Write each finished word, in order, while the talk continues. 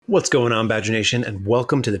What's going on, Badger Nation, and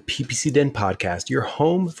welcome to the PPC Den podcast, your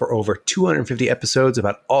home for over 250 episodes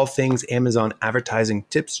about all things Amazon advertising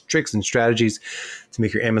tips, tricks, and strategies to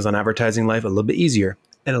make your Amazon advertising life a little bit easier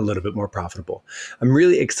and a little bit more profitable. I'm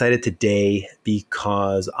really excited today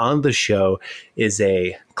because on the show is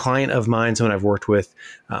a client of mine, someone I've worked with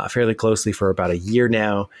fairly closely for about a year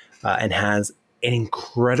now, and has an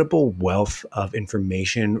incredible wealth of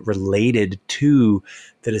information related to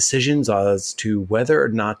the decisions as to whether or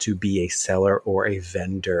not to be a seller or a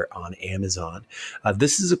vendor on Amazon.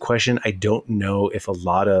 This is a question I don't know if a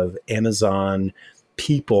lot of Amazon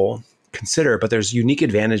people consider, but there's unique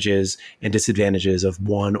advantages and disadvantages of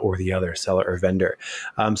one or the other, seller or vendor.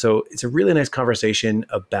 So it's a really nice conversation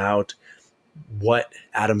about what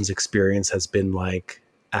Adam's experience has been like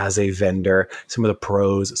as a vendor, some of the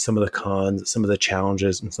pros, some of the cons, some of the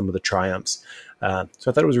challenges, and some of the triumphs. So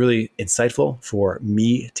I thought it was really insightful for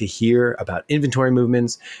me to hear about inventory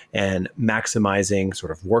movements and maximizing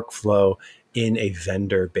sort of workflow in a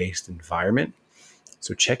vendor-based environment.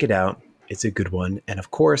 So check it out. It's a good one. And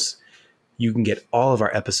of course, you can get all of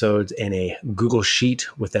our episodes in a Google Sheet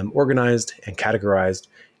with them organized and categorized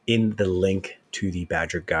in the link to the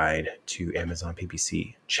Badger Guide to Amazon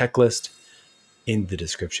PPC checklist in the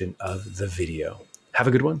description of the video. Have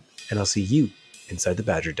a good one, and I'll see you inside the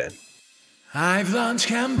Badger Den. I've launched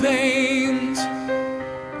campaigns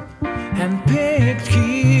and picked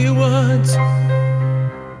keywords.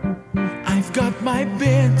 I've got my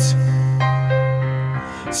bids,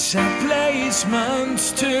 set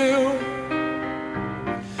placements too,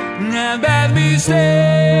 and bad mistakes.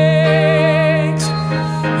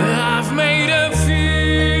 I've made a few.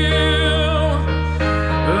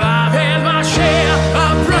 I've had my share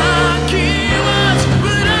of wrong keywords,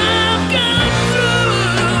 but I've got through.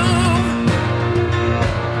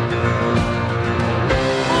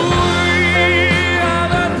 We are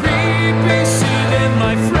the PPC Den,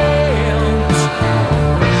 my friends,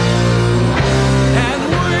 and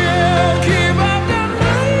we'll keep up the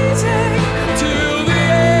rising to the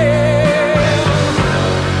end.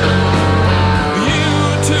 You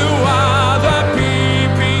two are the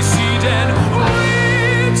PPC Den. We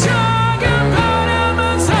talk about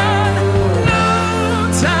Amazon. No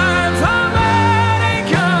time for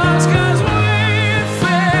manicures, 'cause we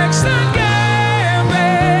fix the gambit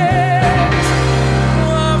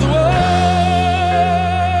of the world.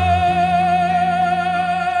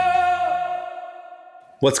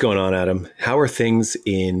 What's going on, Adam? How are things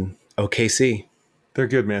in OKC? They're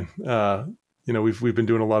good, man. We've been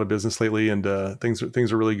doing a lot of business lately, and things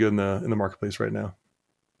are really good in the marketplace right now.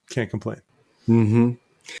 Can't complain. Mm-hmm.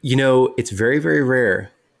 You know, it's very, very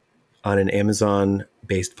rare on an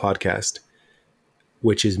Amazon-based podcast,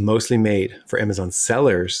 which is mostly made for Amazon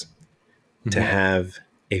sellers, to have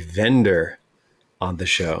a vendor on the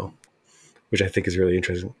show, which I think is really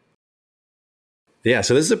interesting. Yeah,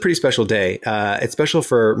 so this is a pretty special day. It's special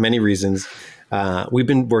for many reasons. We've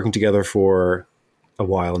been working together for a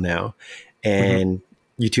while now, and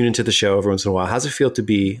you tune into the show every once in a while. How's it feel to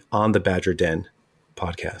be on the Badger Den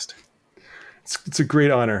podcast? It's a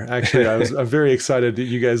great honor. Actually, I'm very excited that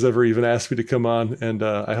you guys ever even asked me to come on, and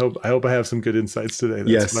I hope I have some good insights today.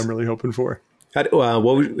 That's what I'm really hoping for.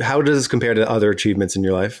 How does this compare to other achievements in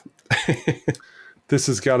your life? This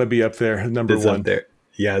has got to be up there, number It's one. up there.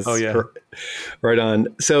 Yes. Oh, yeah. Right on.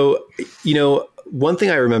 So, one thing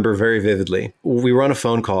I remember very vividly, we were on a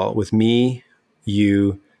phone call with me,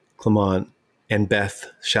 you, Clement, and Beth.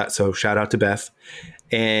 Shout out to Beth.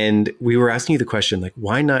 And we were asking you the question, like,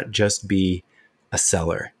 why not just be a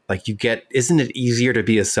seller? Like, isn't it easier to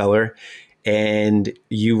be a seller? And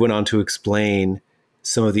you went on to explain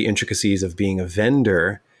some of the intricacies of being a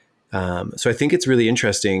vendor. So I think it's really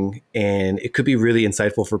interesting, and it could be really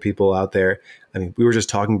insightful for people out there. I mean, we were just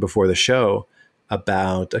talking before the show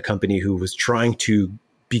about a company who was trying to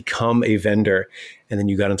become a vendor, and then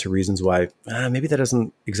you got into reasons why maybe that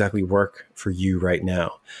doesn't exactly work for you right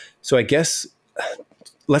now. So I guess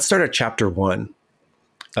let's start at chapter 1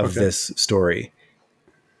 of this story.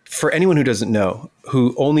 For anyone who doesn't know,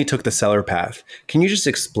 who only took the seller path, can you just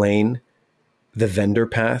explain the vendor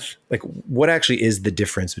path? Like, what actually is the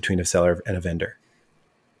difference between a seller and a vendor?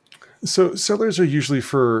 So sellers are usually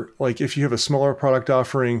for, like, if you have a smaller product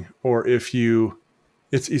offering, or if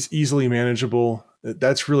it's easily manageable,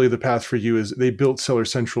 that's really the path for you. Is they built Seller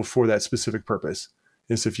Central for that specific purpose.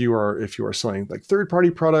 Is if you are selling like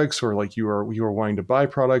third-party products, or like you are wanting to buy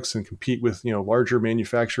products and compete with larger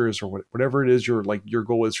manufacturers, or whatever it is your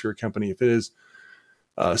goal is for your company. If it is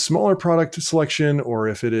a smaller product selection, or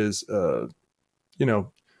if it is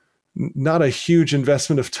not a huge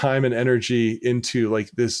investment of time and energy into like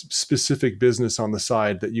this specific business on the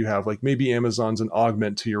side that you have. Like maybe Amazon's an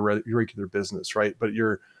augment to your regular business, right? But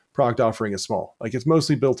your product offering is small. Like it's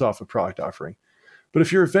mostly built off of product offering. But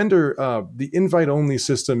if you're a vendor, the invite only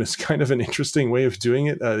system is kind of an interesting way of doing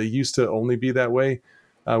it. They used to only be that way,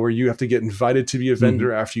 where you have to get invited to be a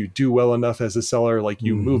vendor after you do well enough as a seller, like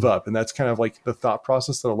you move up. And that's kind of like the thought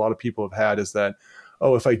process that a lot of people have had, is that,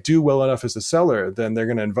 oh, if I do well enough as a seller, then they're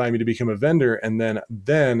going to invite me to become a vendor. And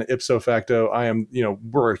then ipso facto, I am,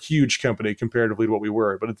 we're a huge company comparatively to what we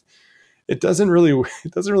were. But it doesn't really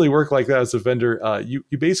work like that as a vendor. You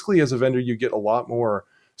basically, as a vendor, you get a lot more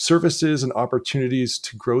services and opportunities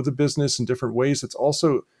to grow the business in different ways. It's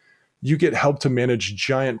also, you get help to manage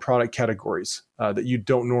giant product categories that you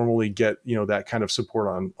don't normally get, that kind of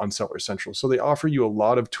support on Seller Central. So they offer you a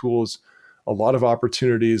lot of tools, a lot of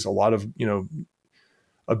opportunities, a lot of,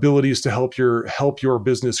 abilities to help your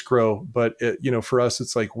business grow. But for us,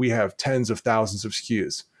 it's like we have tens of thousands of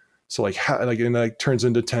SKUs. So and that turns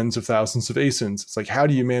into tens of thousands of ASINs. It's like, how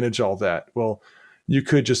do you manage all that? Well, you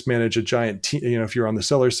could just manage a giant team. If you're on the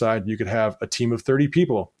seller side, you could have a team of 30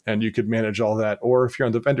 people and you could manage all that. Or if you're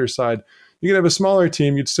on the vendor side, you could have a smaller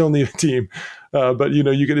team. You'd still need a team, but you're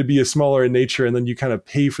going to be a smaller in nature. And then you kind of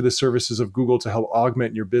pay for the services of Google to help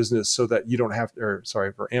augment your business, so that you don't have,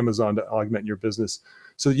 for Amazon to augment your business,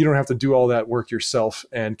 so that you don't have to do all that work yourself,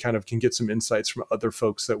 and kind of can get some insights from other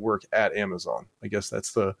folks that work at Amazon. I guess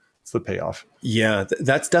that's the payoff. Yeah,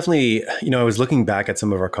 that's definitely, I was looking back at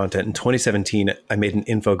some of our content in 2017. I made an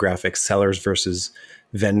infographic, sellers versus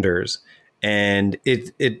vendors. And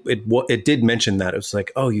it did mention that. It was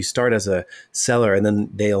like, oh, you start as a seller and then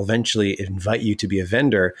they'll eventually invite you to be a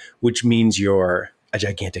vendor, which means you're a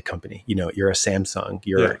gigantic company. You're a Samsung,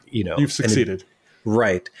 you've succeeded.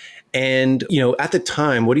 Right. And, at the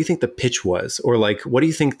time, what do you think the pitch was? Or like, what do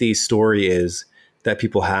you think the story is that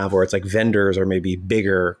people have, or it's like vendors are maybe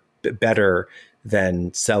bigger, better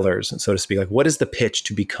than sellers, so to speak? Like, what is the pitch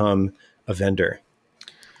to become a vendor?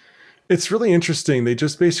 It's really interesting. They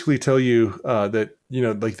just basically tell you that,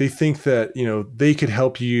 like they think that, they could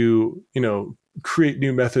help you, create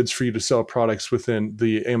new methods for you to sell products within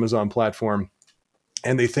the Amazon platform.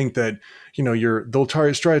 And they think that, they'll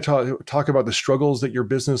try to talk about the struggles that your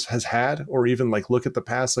business has had, or even like look at the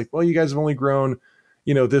past, like, well, you guys have only grown,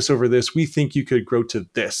 this over this. We think you could grow to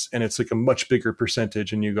this. And it's like a much bigger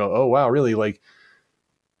percentage. And you go, oh, wow, really? Like,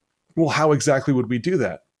 well, how exactly would we do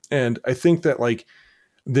that? And I think that like,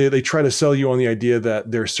 they try to sell you on the idea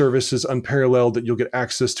that their service is unparalleled, that you'll get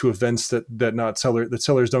access to events that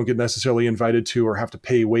sellers don't get necessarily invited to, or have to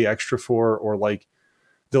pay way extra for, or like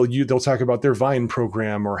they'll talk about their Vine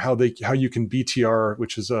program, or how you can BTR,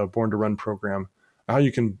 which is a Born to Run program, how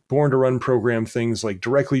you can Born to Run program things like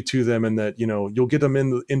directly to them, and that you'll get them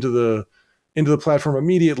into the platform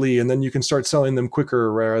immediately, and then you can start selling them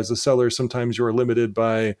quicker. Whereas a seller, sometimes you're limited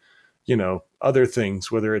by other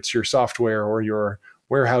things, whether it's your software or your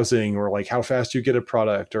warehousing, or like how fast you get a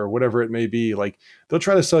product, or whatever it may be. Like they'll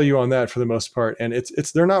try to sell you on that for the most part. And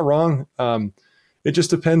they're not wrong. It just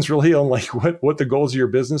depends really on like what the goals of your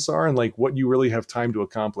business are, and like what you really have time to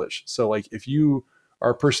accomplish. So like if you are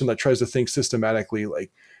a person that tries to think systematically,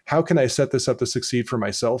 like how can I set this up to succeed for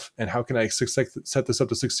myself? And how can I set this up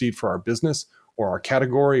to succeed for our business, or our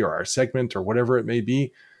category, or our segment, or whatever it may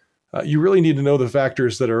be? You really need to know the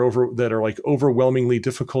factors that are like overwhelmingly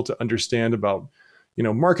difficult to understand about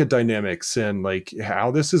market dynamics, and like how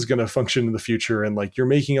this is going to function in the future. And like you're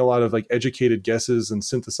making a lot of like educated guesses and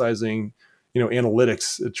synthesizing,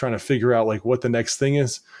 analytics, trying to figure out like what the next thing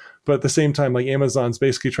is. But at the same time, like Amazon's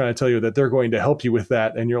basically trying to tell you that they're going to help you with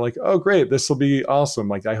that. And you're like, oh, great, this will be awesome.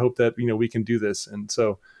 Like, I hope that, we can do this. And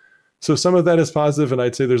so some of that is positive. And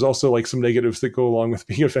I'd say there's also like some negatives that go along with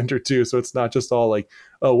being a vendor too. So it's not just all like,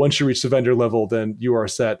 oh, once you reach the vendor level, then you are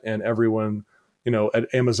set, and everyone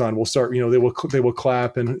at Amazon will start, they will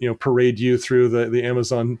clap and, parade you through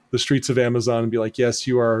the streets of Amazon, and be like, yes,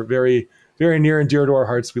 you are very, very near and dear to our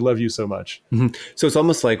hearts. We love you so much. Mm-hmm. So it's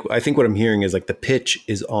almost like, I think what I'm hearing is like the pitch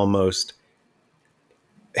is almost,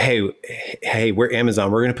 hey, we're Amazon.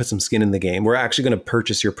 We're going to put some skin in the game. We're actually going to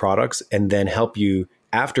purchase your products and then help you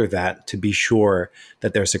after that to be sure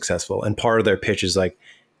that they're successful. And part of their pitch is like,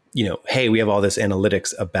 hey, we have all this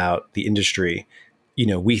analytics about the industry.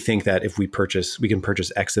 We think that if we can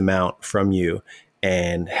purchase X amount from you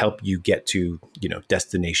and help you get to,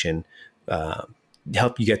 destination,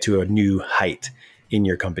 help you get to a new height in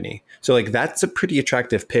your company. So like, that's a pretty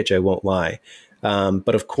attractive pitch, I won't lie.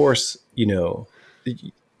 But of course,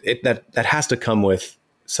 that has to come with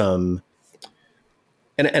some,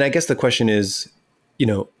 and I guess the question is,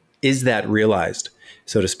 is that realized,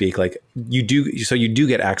 so to speak? Like you do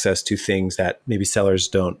get access to things that maybe sellers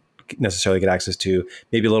don't necessarily get access to,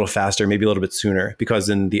 maybe a little faster, maybe a little bit sooner, because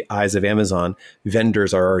in the eyes of Amazon,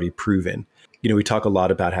 vendors are already proven. We talk a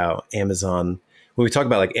lot about how Amazon, when we talk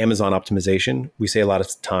about like Amazon optimization, we say a lot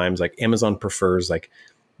of times like Amazon prefers like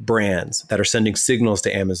brands that are sending signals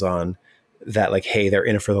to Amazon that like, hey, they're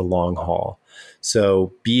in it for the long haul.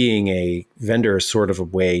 So being a vendor is sort of a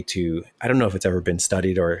way to, I don't know if it's ever been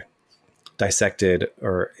studied or dissected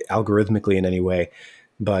or algorithmically in any way,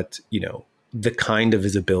 but the kind of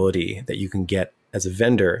visibility that you can get as a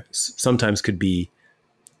vendor sometimes could be,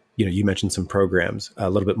 you mentioned some programs a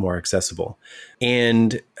little bit more accessible.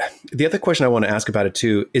 And the other question I want to ask about it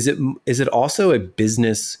too, is it also a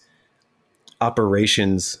business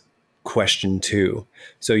operations question too?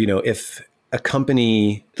 So, if a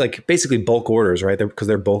company, like basically bulk orders, right? Because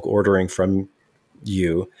they're bulk ordering from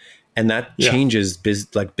you, and that changes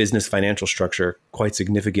business financial structure quite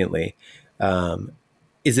significantly.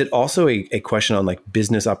 Is it also a question on like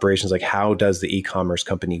business operations? Like how does the e-commerce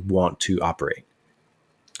company want to operate?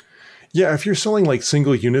 Yeah, if you're selling like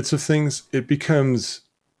single units of things, it becomes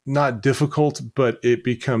not difficult, but it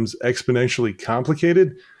becomes exponentially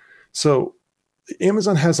complicated. So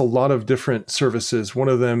Amazon has a lot of different services. One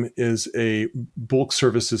of them is a bulk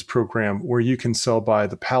services program where you can sell by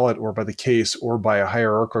the pallet or by the case or by a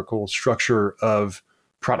hierarchical structure of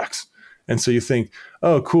products. And so you think,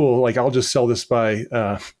 oh, cool, like I'll just sell this by,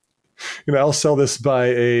 I'll sell this by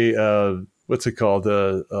a, what's it called,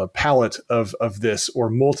 a pallet of this or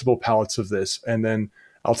multiple pallets of this, and then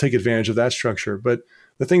I'll take advantage of that structure. But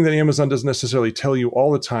the thing that Amazon doesn't necessarily tell you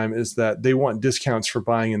all the time is that they want discounts for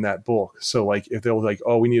buying in that bulk. So like if they'll like,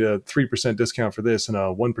 oh, we need a 3% discount for this and a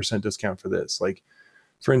 1% discount for this. Like,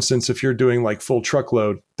 for instance, if you're doing like full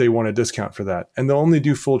truckload, they want a discount for that. And they'll only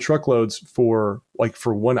do full truckloads for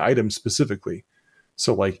one item specifically.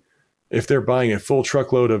 So like if they're buying a full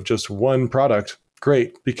truckload of just one product,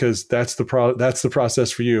 great, because that's the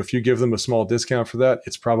process for you. If you give them a small discount for that,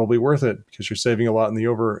 it's probably worth it because you're saving a lot in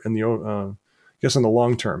the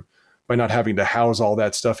long term by not having to house all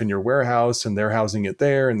that stuff in your warehouse, and they're housing it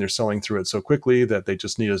there and they're selling through it so quickly that they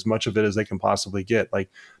just need as much of it as they can possibly get.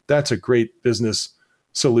 Like that's a great business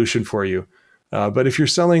solution for you. But if you're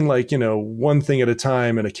selling one thing at a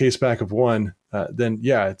time and a case back of one, then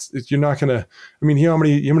you're not going to, how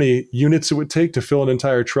many units it would take to fill an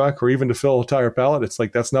entire truck or even to fill an entire pallet. It's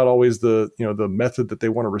like, that's not always the method that they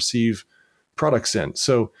want to receive products in.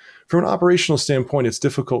 So from an operational standpoint, it's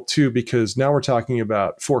difficult too, because now we're talking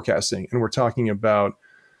about forecasting and we're talking about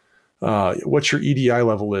what your EDI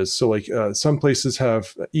level is. So like some places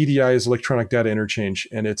have EDI is electronic data interchange,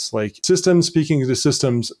 and it's like systems speaking to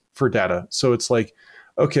systems for data. So it's like,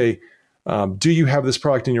 okay, do you have this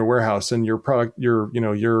product in your warehouse, and your product, your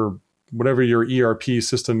whatever your ERP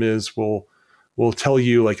system is will tell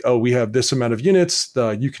you like, oh, we have this amount of units,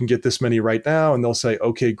 you can get this many right now. And they'll say,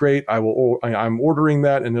 okay, great. I'm ordering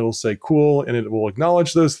that. And it'll say, cool. And it will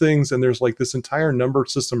acknowledge those things. And there's like this entire number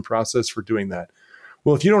system process for doing that.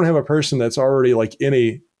 Well, if you don't have a person that's already like in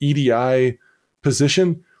a EDI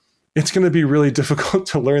position, it's going to be really difficult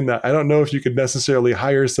to learn that. I don't know if you could necessarily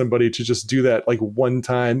hire somebody to just do that like one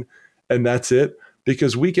time and that's it,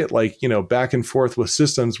 because we get back and forth with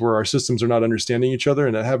systems where our systems are not understanding each other.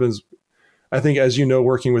 And that happens, I think, as you know,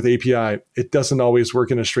 working with API, it doesn't always work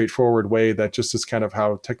in a straightforward way. That just is kind of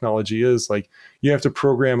how technology is. Like you have to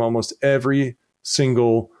program almost every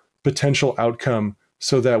single potential outcome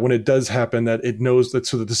so that when it does happen, that it knows that,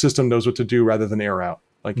 so that the system knows what to do rather than error out.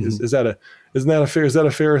 Like, mm-hmm. is that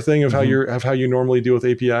a fair thing of mm-hmm. how you normally deal with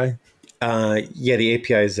API? The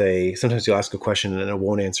API is sometimes you'll ask a question and it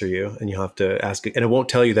won't answer you, and you'll have to ask it, and it won't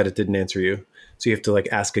tell you that it didn't answer you. So you have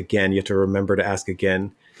to ask again. You have to remember to ask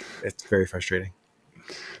again. It's very frustrating.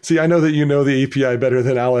 See, I know that you know the API better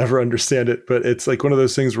than I'll ever understand it, but it's like one of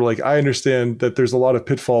those things where I understand that there's a lot of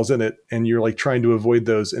pitfalls in it and you're trying to avoid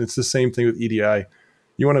those. And it's the same thing with EDI.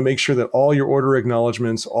 You want to make sure that all your order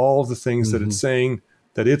acknowledgments, all of the things mm-hmm. that it's saying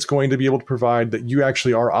that it's going to be able to provide, that you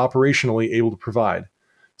actually are operationally able to provide.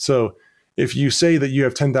 So if you say that you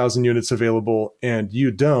have 10,000 units available and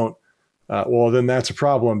you don't, well, then that's a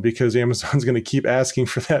problem, because Amazon's going to keep asking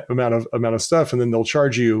for that amount of stuff, and then they'll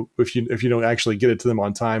charge you if you don't actually get it to them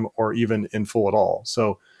on time or even in full at all.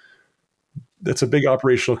 So that's a big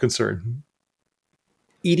operational concern.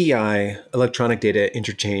 EDI, electronic data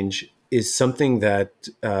interchange, is something that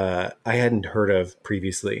I hadn't heard of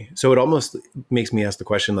previously. So it almost makes me ask the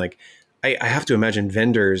question, I have to imagine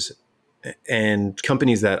vendors and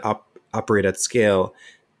companies that operate at scale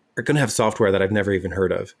are going to have software that I've never even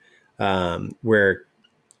heard of, where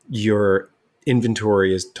you're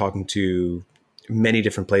inventory is talking to many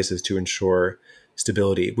different places to ensure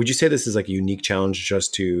stability. Would you say this is like a unique challenge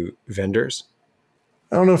just to vendors?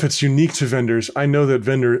 I don't know if it's unique to vendors. I know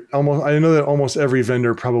that almost every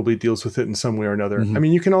vendor probably deals with it in some way or another. Mm-hmm. I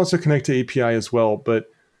mean, you can also connect to API as well,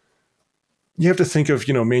 but you have to think of,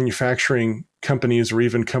 manufacturing companies or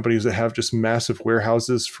even companies that have just massive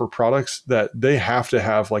warehouses for products that they have to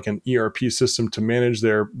have like an ERP system to manage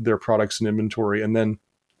their products and inventory. And then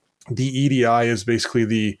the EDI is basically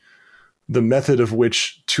the method of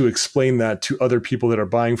which to explain that to other people that are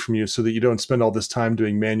buying from you so that you don't spend all this time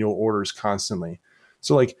doing manual orders constantly.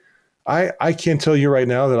 So like, I can't tell you right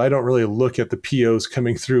now that I don't really look at the POs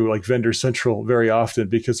coming through like Vendor Central very often,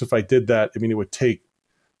 because if I did that, I mean, it would take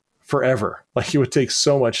forever. Like it would take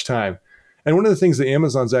so much time. And one of the things that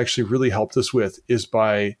Amazon's actually really helped us with is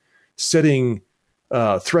by setting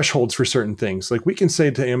thresholds for certain things. Like we can say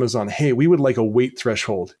to Amazon, hey, we would like a weight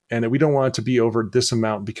threshold, and we don't want it to be over this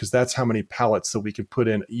amount because that's how many pallets that we can put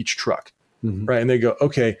in each truck. Mm-hmm. Right. And they go,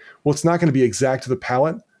 okay, well, it's not going to be exact to the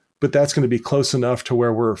pallet, but that's going to be close enough to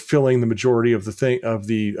where we're filling the majority of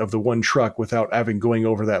the one truck without having going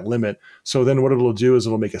over that limit. So then what it'll do is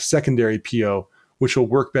it'll make a secondary PO, which will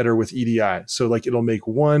work better with EDI. So like it'll make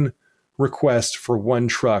one request for one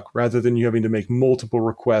truck rather than you having to make multiple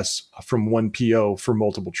requests from one PO for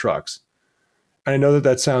multiple trucks. And I know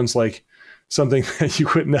that sounds like something that you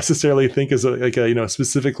wouldn't necessarily think is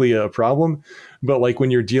specifically a problem, but like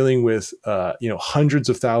when you're dealing with hundreds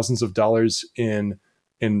of thousands of dollars in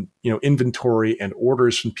inventory and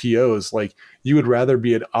orders from POs, like you would rather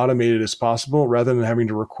be as automated as possible rather than having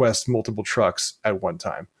to request multiple trucks at one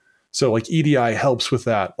time. So like EDI helps with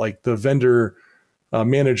that. Like the vendor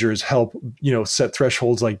managers help, set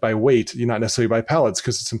thresholds like by weight, not necessarily by pallets,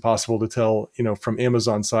 because it's impossible to tell, from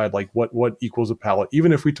Amazon side, like what equals a pallet.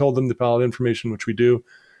 Even if we told them the pallet information, which we do,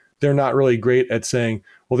 they're not really great at saying,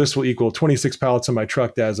 well, this will equal 26 pallets on my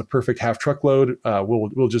truck that has a perfect half truckload.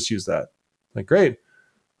 We'll just use that. Like, great.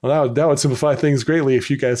 Well, that would simplify things greatly if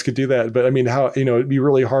you guys could do that. But I mean, it'd be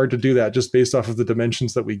really hard to do that just based off of the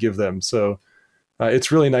dimensions that we give them. So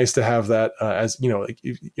it's really nice to have that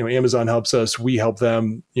Amazon helps us, we help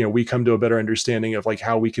them, we come to a better understanding of like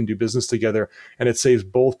how we can do business together. And it saves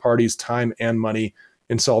both parties time and money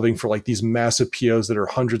in solving for like these massive POs that are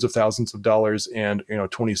hundreds of thousands of dollars and,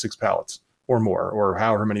 26 pallets or more, or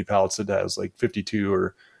however many pallets it has, like 52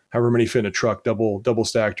 or however many fit in a truck, double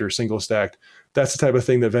stacked or single stacked. That's the type of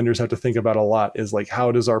thing that vendors have to think about a lot, is like,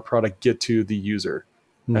 how does our product get to the user?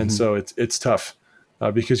 Mm-hmm. And so it's tough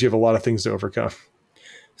because you have a lot of things to overcome.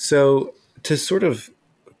 So to sort of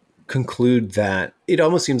conclude that, it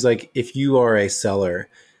almost seems like if you are a seller,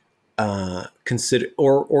 consider,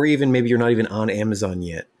 or even maybe you're not even on Amazon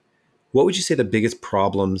yet, what would you say the biggest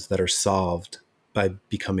problems that are solved by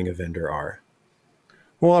becoming a vendor are?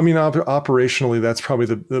 Well, I mean, operationally, that's probably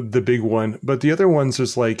the big one. But the other ones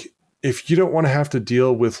is like, if you don't want to have to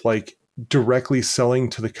deal with like directly selling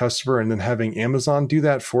to the customer and then having Amazon do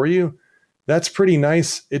that for you, that's pretty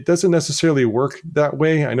nice. It doesn't necessarily work that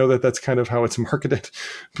way. I know that that's kind of how it's marketed,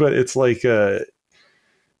 but it's like the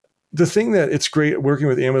thing that it's great working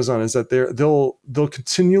with Amazon is that they'll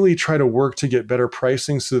continually try to work to get better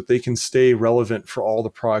pricing so that they can stay relevant for all the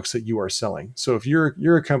products that you are selling. So if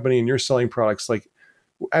you're a company and you're selling products, like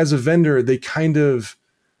as a vendor, they kind of,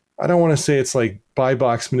 I don't want to say it's like buy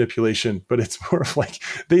box manipulation, but it's more of like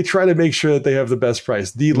they try to make sure that they have the best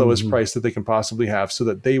price, the lowest price that they can possibly have, so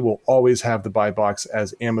that they will always have the buy box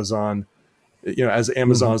as Amazon, as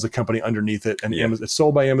Amazon is the company underneath it, and Amazon, it's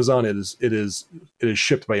sold by Amazon. It is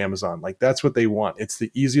shipped by Amazon. Like that's what they want. It's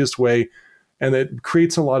the easiest way, and it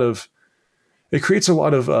creates a lot of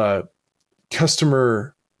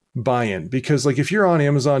customer buy-in, because like if you're on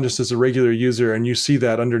Amazon just as a regular user and you see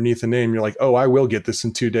that underneath the name, you're like, oh, I will get this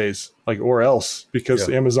in 2 days, like, or else, because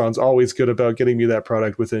Amazon's always good about getting me that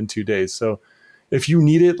product within 2 days. So if you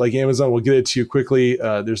need it, like Amazon will get it to you quickly.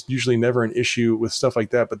 There's usually never an issue with stuff like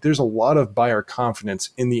that, but there's a lot of buyer confidence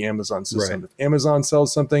in the Amazon system. Right. If Amazon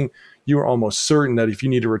sells something, you are almost certain that if you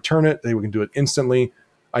need to return it, they can do it instantly.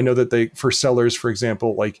 I know that for sellers, for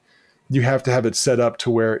example, like you have to have it set up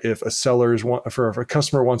to where if a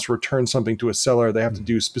customer wants to return something to a seller, they have to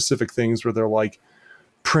do specific things where they're like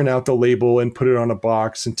print out the label and put it on a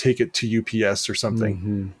box and take it to UPS or something.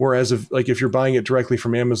 Mm-hmm. Whereas if you're buying it directly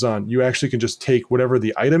from Amazon, you actually can just take whatever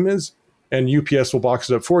the item is and UPS will box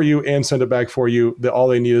it up for you and send it back for you. All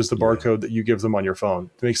they need is the barcode that you give them on your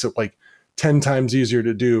phone. It makes it like 10 times easier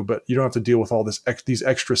to do, but you don't have to deal with all these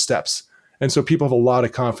extra steps. And so people have a lot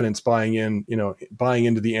of confidence buying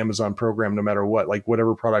into the Amazon program, no matter what, like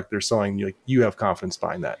whatever product they're selling, you have confidence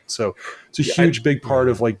buying that. So it's a huge, big part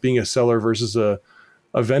of like being a seller versus a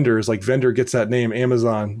vendor is like vendor gets that name,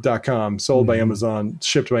 Amazon.com, sold by Amazon,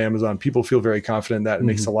 shipped by Amazon. People feel very confident in that it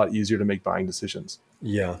makes it a lot easier to make buying decisions.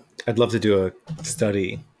 Yeah. I'd love to do a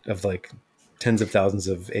study of like tens of thousands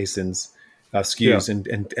of ASINs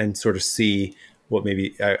SKUs and sort of see what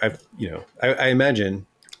maybe I imagine.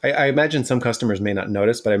 I imagine some customers may not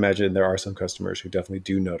notice, but I imagine there are some customers who definitely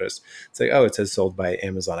do notice. It's like, oh, it says sold by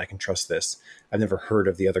Amazon. I can trust this. I've never heard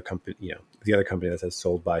of the other company, the other company that says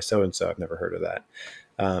sold by so-and-so. I've never heard of that.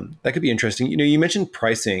 That could be interesting. You mentioned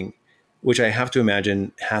pricing, which I have to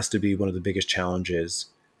imagine has to be one of the biggest challenges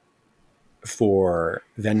for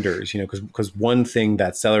vendors, because one thing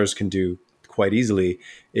that sellers can do quite easily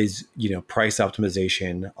is, price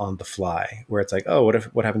optimization on the fly, where it's like, oh,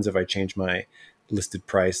 what happens if I change my listed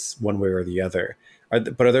price one way or the other?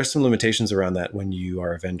 But are there some limitations around that when you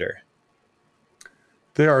are a vendor?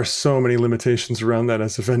 There are so many limitations around that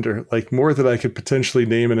as a vendor, like more that I could potentially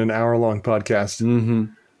name in an hour-long podcast.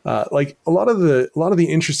 Like a lot of the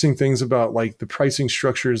interesting things about like the pricing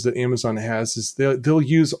structures that Amazon has is they'll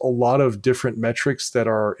use a lot of different metrics that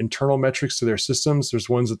are internal metrics to their systems. There's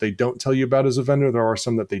ones that they don't tell you about as a vendor. There are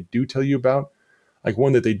some that they do tell you about. Like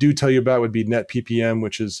one that they do tell you about would be net PPM,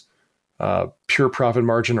 which is pure profit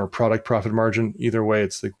margin or product profit margin. Either way,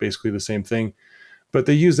 it's like basically the same thing. But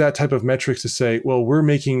they use that type of metrics to say, well, we're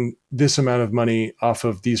making this amount of money off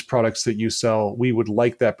of these products that you sell. We would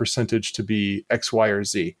like that percentage to be X, Y, or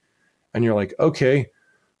Z. And you're like, okay,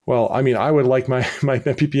 well, I mean, I would like my net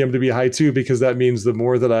PPM to be high too, because that means the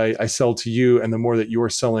more that I sell to you and the more that you're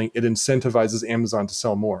selling, it incentivizes Amazon to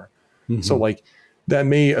sell more. So like that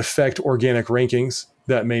may affect organic rankings.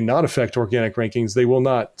 That may not affect organic rankings. They will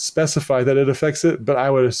not specify that it affects it, but I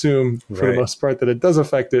would assume for the most part that it does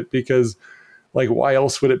affect it, because like, why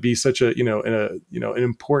else would it be such an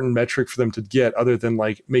important metric for them to get other than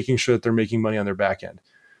like making sure that they're making money on their back end?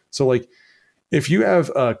 So like, if you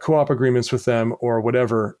have co-op agreements with them or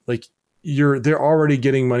whatever, like they're already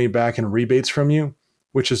getting money back in rebates from you,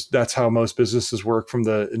 that's how most businesses work from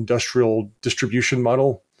the industrial distribution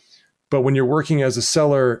model. But when you're working as a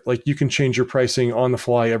seller, like you can change your pricing on the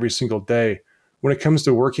fly every single day. When it comes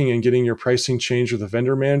to working and getting your pricing changed with a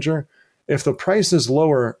vendor manager, if the price is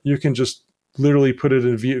lower, you can just literally put it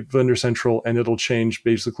in Vendor Central and it'll change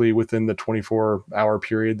basically within the 24-hour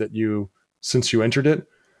period since you entered it.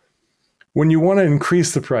 When you want to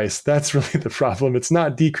increase the price, that's really the problem. It's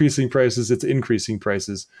not decreasing prices, it's increasing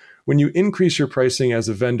prices. When you increase your pricing as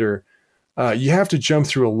a vendor, you have to jump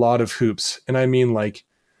through a lot of hoops. And I mean, like,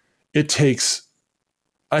 it takes,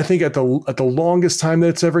 I think at the longest time that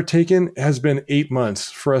it's ever taken has been 8 months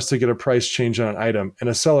for us to get a price change on an item. And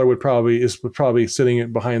a seller would probably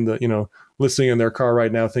sitting behind listening in their car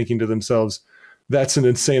right now, thinking to themselves, that's an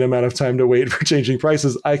insane amount of time to wait for changing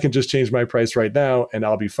prices. I can just change my price right now and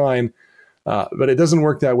I'll be fine. But it doesn't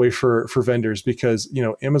work that way for vendors, because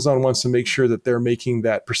Amazon wants to make sure that they're making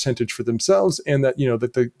that percentage for themselves, and that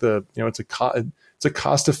it's a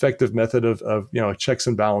cost-effective method of a checks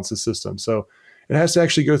and balances system. So it has to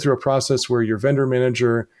actually go through a process where your vendor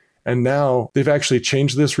manager, and now they've actually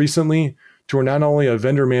changed this recently to where not only a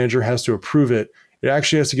vendor manager has to approve it, it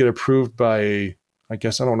actually has to get approved by, I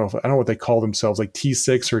guess, I don't know what they call themselves, like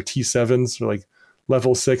T6 or T7s, or like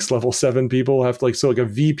level 6, level 7 people have to like a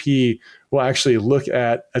VP will actually look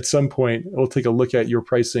at some point, will take a look at your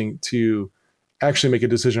pricing to actually make a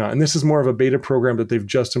decision on. And this is more of a beta program that they've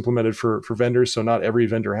just implemented for vendors. So not every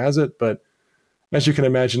vendor has it, but as you can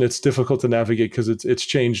imagine, it's difficult to navigate because it's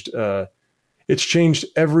changed. It's changed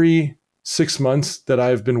every 6 months that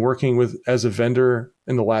I've been working with as a vendor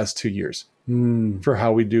in the last 2 years for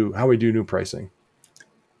how we do new pricing.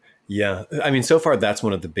 Yeah. I mean, so far that's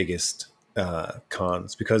one of the biggest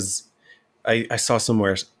cons, because I saw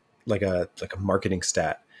somewhere like a marketing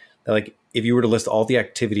stat that, like, if you were to list all the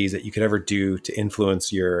activities that you could ever do to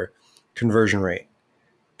influence your conversion rate,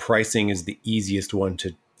 pricing is the easiest one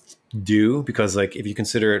to do, because like if you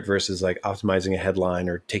consider it versus like optimizing a headline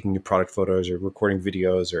or taking your product photos or recording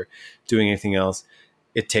videos or doing anything else,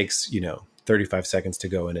 it takes 35 seconds to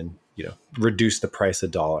go in and reduce the price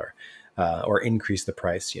 $1 or increase the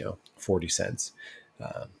price 40 cents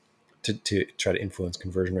to try to influence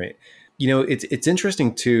conversion rate. It's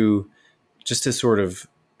interesting to just to sort of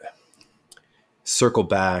circle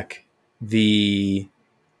back the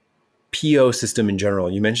PO system in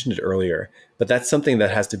general. You mentioned it earlier, but that's something that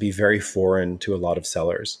has to be very foreign to a lot of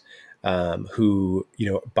sellers who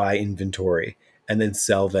buy inventory and then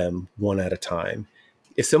sell them one at a time.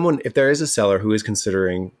 if there is a seller who is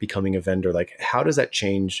considering becoming a vendor, like how does that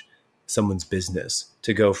change someone's business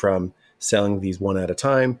to go from selling these one at a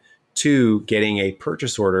time to getting a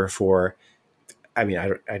purchase order for, I mean,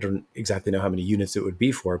 I don't exactly know how many units it would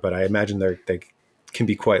be for, but I imagine they can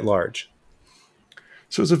be quite large.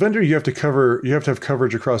 So as a vendor, you have to have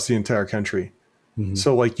coverage across the entire country. Mm-hmm.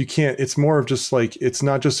 So like you can't, it's more of just like, it's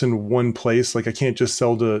not just in one place. Like I can't just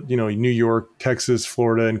sell to, New York, Texas,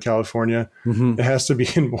 Florida, and California. Mm-hmm. It has to be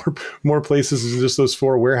in more places than just those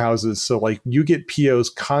 4 warehouses. So like you get POs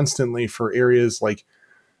constantly for areas like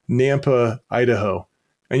Nampa, Idaho.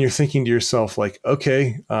 And you're thinking to yourself like,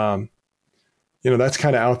 okay, that's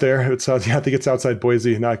kind of out there. I think it's outside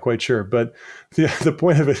Boise, not quite sure. But the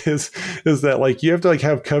point of it is that like you have to like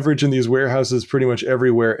have coverage in these warehouses pretty much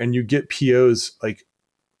everywhere, and you get POs like,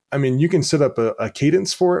 I mean, you can set up a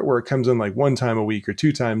cadence for it where it comes in like 1 time a week or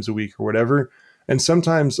 2 times a week or whatever. And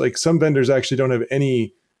sometimes like some vendors actually don't have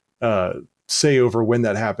any say over when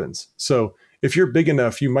that happens. So if you're big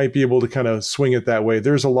enough, you might be able to kind of swing it that way.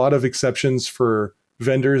 There's a lot of exceptions for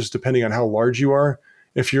vendors depending on how large you are.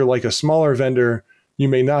 If you're like a smaller vendor, you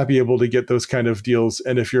may not be able to get those kind of deals.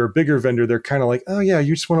 And if you're a bigger vendor, they're kind of like, oh yeah,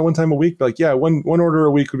 you just want it 1 time a week? Like, yeah, one order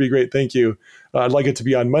a week would be great. Thank you. I'd like it to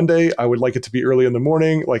be on Monday. I would like it to be early in the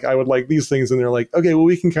morning. Like I would like these things. And they're like, okay, well,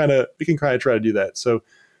 we can kind of try to do that. So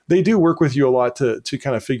they do work with you a lot to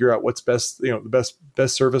kind of figure out what's best, the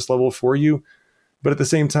best service level for you. But at the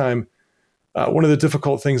same time, one of the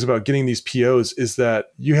difficult things about getting these POs is that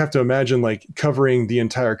you have to imagine like covering the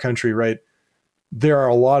entire country, right? There are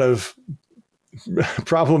a lot of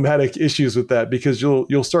problematic issues with that because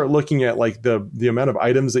you'll start looking at like the amount of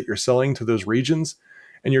items that you're selling to those regions,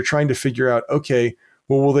 and you're trying to figure out, okay,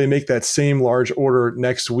 well, will they make that same large order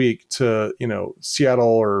next week to, Seattle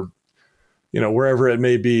or, wherever it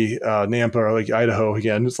may be, Nampa or like Idaho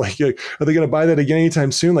again? It's like, are they going to buy that again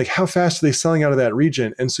anytime soon? Like how fast are they selling out of that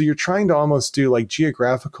region? And so you're trying to almost do like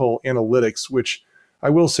geographical analytics, which I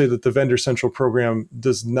will say that the Vendor Central program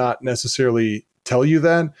does not necessarily tell you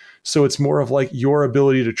that. So it's more of like your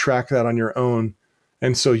ability to track that on your own.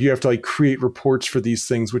 And so you have to like create reports for these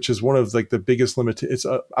things, which is one of like the biggest it's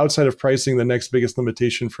outside of pricing. The next biggest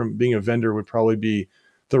limitation from being a vendor would probably be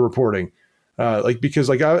the reporting. Because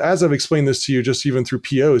as I've explained this to you, just even through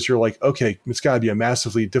POs, you're like, okay, it's got to be a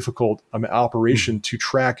massively difficult operation to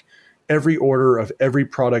track every order of every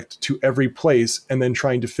product to every place, and then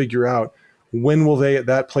trying to figure out when will they at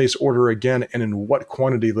that place order again and in what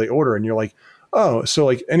quantity they order. And you're like, oh, so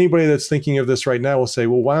like anybody that's thinking of this right now will say,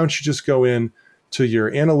 well, why don't you just go in to your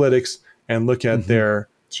analytics and look at their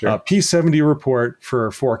P70 report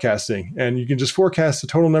for forecasting, and you can just forecast the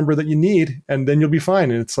total number that you need, and then you'll be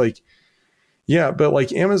fine. And it's like, yeah, but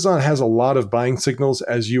like Amazon has a lot of buying signals,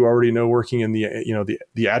 as you already know, working in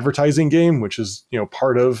the advertising game, which is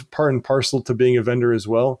part and parcel to being a vendor as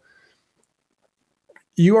well.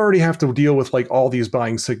 You already have to deal with like all these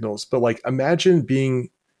buying signals, but like imagine being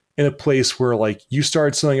in a place where like you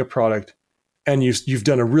start selling a product and you've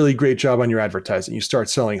done a really great job on your advertising. You start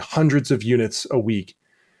selling hundreds of units a week.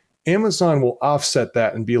 Amazon will offset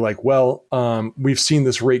that and be like, well, we've seen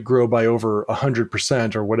this rate grow by over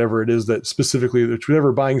 100% or whatever it is that specifically,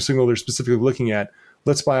 whatever buying signal they're specifically looking at,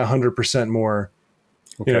 let's buy 100% more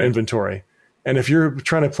inventory. And if you're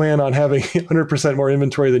trying to plan on having 100% more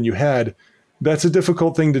inventory than you had, that's a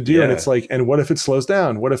difficult thing to do. Yeah. And it's like, and what if it slows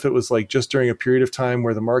down? What if it was like just during a period of time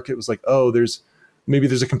where the market was like, oh, there's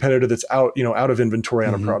a competitor that's out of inventory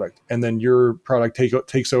on a product. And then your product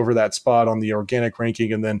takes over that spot on the organic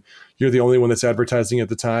ranking. And then you're the only one that's advertising at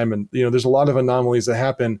the time. And, there's a lot of anomalies that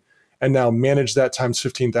happen, and now manage that times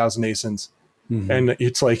 15,000 ASINs. Mm-hmm. And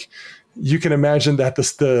it's like, you can imagine that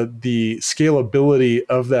the scalability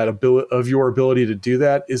of your ability to do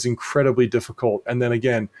that is incredibly difficult. And then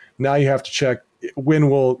again, now you have to check when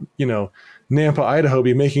will, Nampa, Idaho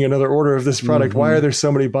be making another order of this product? Mm-hmm. Why are there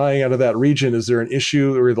so many buying out of that region? Is there an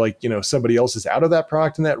issue or like, somebody else is out of that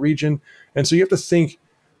product in that region? And so you have to think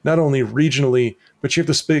not only regionally, but you have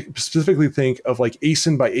to specifically think of like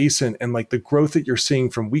ASIN by ASIN and like the growth that you're seeing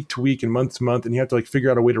from week to week and month to month. And you have to like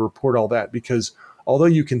figure out a way to report all that, because although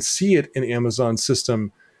you can see it in Amazon's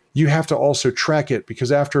system, you have to also track it,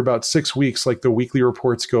 because after about 6 weeks, like the weekly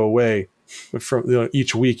reports go away. From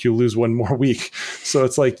each week, you lose one more week. So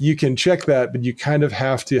it's like you can check that, but you kind of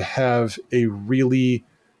have to have a really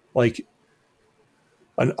like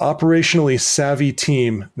an operationally savvy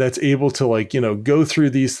team that's able to like, go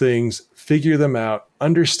through these things, figure them out,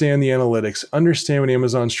 understand the analytics, understand what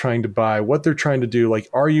Amazon's trying to buy, what they're trying to do. Like,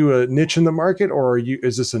 are you a niche in the market, or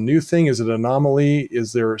is this a new thing? Is it an anomaly?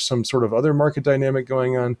 Is there some sort of other market dynamic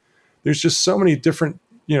going on? There's just so many different,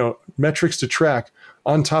 metrics to track,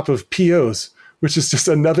 on top of POs, which is just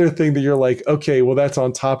another thing that you're like, okay, well, that's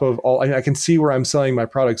on top of all. I can see where I'm selling my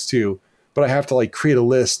products to, but I have to like create a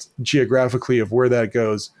list geographically of where that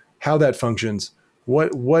goes, how that functions,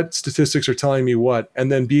 what statistics are telling me what,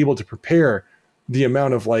 and then be able to prepare the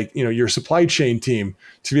amount of like, your supply chain team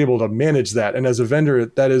to be able to manage that. And as a vendor,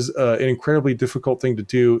 that is an incredibly difficult thing to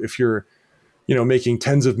do if you're, making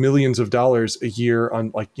tens of millions of dollars a year on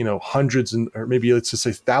like, hundreds or maybe let's just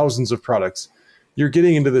say thousands of products. You're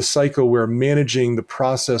getting into this cycle where managing the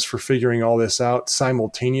process for figuring all this out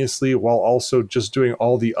simultaneously while also just doing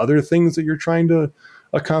all the other things that you're trying to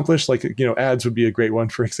accomplish. Like, ads would be a great one,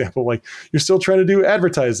 for example. Like you're still trying to do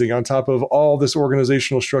advertising on top of all this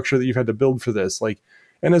organizational structure that you've had to build for this. Like,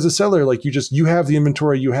 and as a seller, like you have the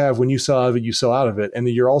inventory you have. When you sell out of it, you sell out of it. And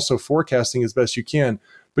you're also forecasting as best you can,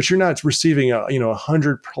 but you're not receiving a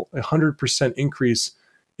 100% increase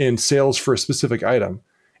in sales for a specific item.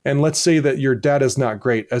 And let's say that your data is not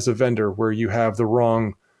great as a vendor, where you have the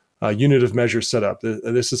wrong unit of measure set up.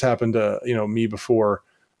 This has happened to me before,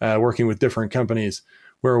 working with different companies,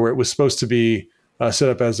 where it was supposed to be set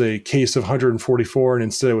up as a case of 144, and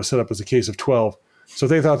instead it was set up as a case of 12. So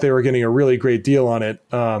they thought they were getting a really great deal on it,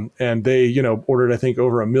 and they ordered I think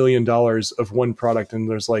over $1 million of one product, and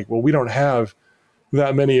there's like, well, we don't have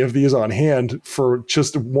that many of these on hand for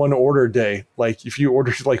just one order day. Like if you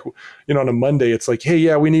order like, on a Monday, it's like, hey,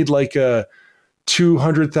 yeah, we need like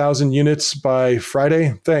 200,000 units by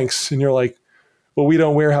Friday. Thanks. And you're like, well, we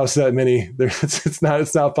don't warehouse that many. It's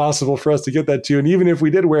not possible for us to get that to you. And even if we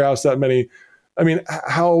did warehouse that many, I mean,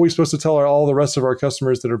 how are we supposed to tell all the rest of our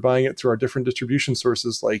customers that are buying it through our different distribution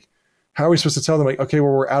sources? Like, how are we supposed to tell them like, okay,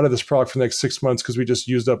 well, we're out of this product for the next 6 months because we just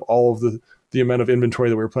used up all of the amount of inventory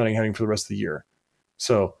that we were planning having for the rest of the year.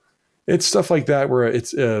 So it's stuff like that where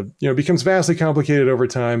it's, becomes vastly complicated over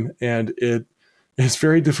time, and it's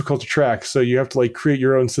very difficult to track. So you have to like create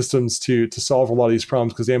your own systems to solve a lot of these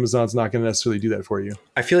problems, because Amazon's not going to necessarily do that for you.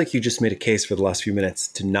 I feel like you just made a case for the last few minutes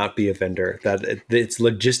to not be a vendor, that it's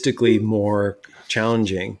logistically more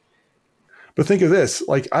challenging. But think of this,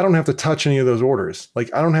 like I don't have to touch any of those orders.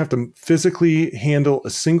 Like I don't have to physically handle a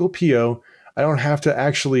single PO. I don't have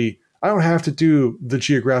to do the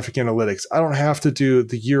geographic analytics. I don't have to do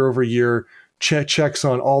the year over year checks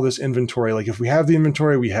on all this inventory. Like if we have the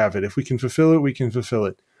inventory, we have it. If we can fulfill it, we can fulfill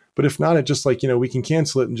it. But if not, it just like, we can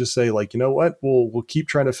cancel it and just say like, you know what, we'll keep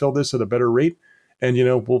trying to fill this at a better rate. And,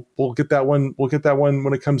 we'll get that one. We'll get that one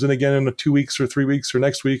when it comes in again in 2 weeks or 3 weeks or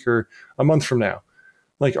next week or a month from now.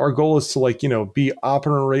 Like our goal is to like, be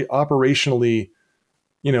operationally,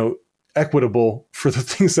 equitable for the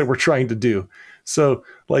things that we're trying to do. So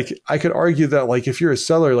like I could argue that like if you're a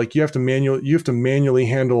seller, like you have to manually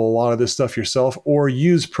handle a lot of this stuff yourself, or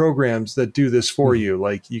use programs that do this for you.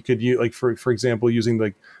 Like you could use like for example, using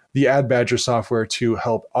like the Ad Badger software to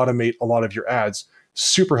help automate a lot of your ads.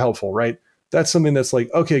 Super helpful, right? That's something that's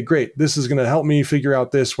like, okay, great. This is going to help me figure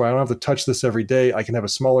out this where I don't have to touch this every day. I can have a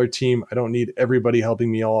smaller team. I don't need everybody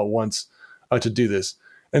helping me all at once to do this.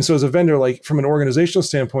 And so as a vendor, like from an organizational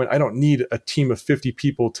standpoint, I don't need a team of 50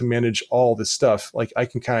 people to manage all this stuff. Like I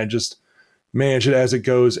can kind of just manage it as it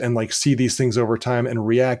goes and like see these things over time and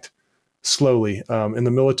react slowly. In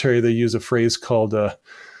the military, they use a phrase called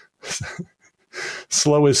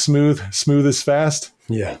slow is smooth, smooth is fast.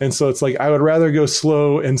 Yeah. And so it's like, I would rather go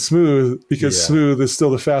slow and smooth, because smooth is still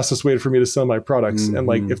the fastest way for me to sell my products. Mm-hmm. And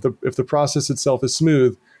like, if the process itself is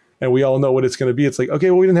smooth, and we all know what it's going to be, it's like,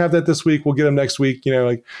 okay, well, we didn't have that this week. We'll get them next week.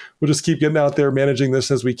 Like we'll just keep getting out there, managing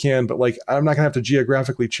this as we can. But like, I'm not going to have to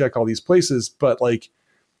geographically check all these places. But like,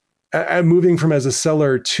 I'm moving from as a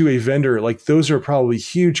seller to a vendor. Like those are probably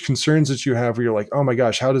huge concerns that you have where you're like, oh my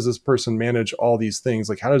gosh, how does this person manage all these things?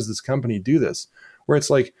 Like, how does this company do this? Where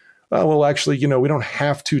it's like, oh, well, actually, we don't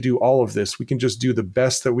have to do all of this. We can just do the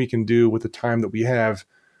best that we can do with the time that we have,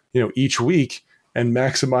 each week, and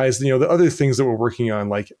maximize, the other things that we're working on,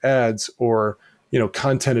 like ads or,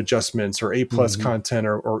 content adjustments or A+ content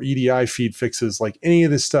or EDI feed fixes, like any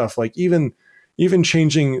of this stuff, like even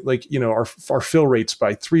changing like, our fill rates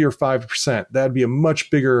by 3 or 5%, that'd be a much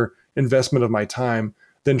bigger investment of my time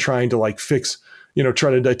than trying to like fix,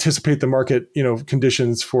 try to anticipate the market,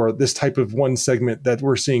 conditions for this type of one segment that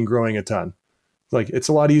we're seeing growing a ton. Like it's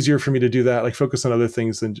a lot easier for me to do that, like focus on other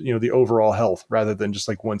things than, the overall health rather than just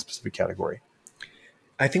like one specific category.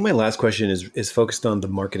 I think my last question is focused on the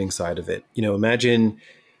marketing side of it. Imagine,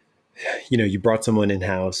 you brought someone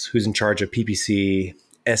in-house who's in charge of PPC,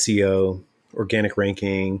 SEO, organic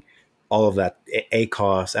ranking, all of that,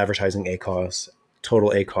 ACOS, advertising ACOS,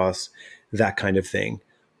 total ACOS, that kind of thing.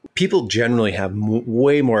 People generally have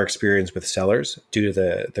way more experience with sellers due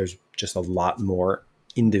to there's just a lot more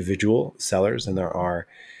individual sellers than there are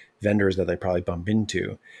vendors that they probably bump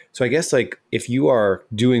into. So I guess like if you are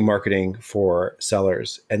doing marketing for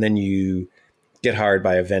sellers and then you get hired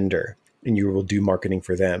by a vendor and you will do marketing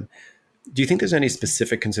for them, do you think there's any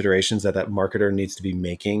specific considerations that marketer needs to be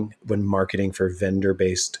making when marketing for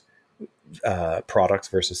vendor-based products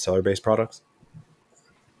versus seller-based products?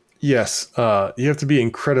 Yes. You have to be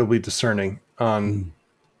incredibly discerning on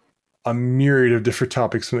a myriad of different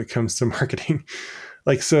topics when it comes to marketing.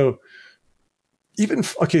 Like, so even,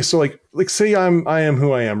 okay, so like say I am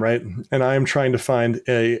who I am, right? And I am trying to find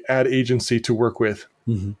a ad agency to work with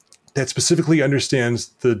that specifically understands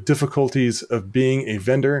the difficulties of being a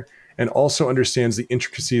vendor and also understands the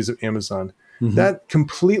intricacies of Amazon. That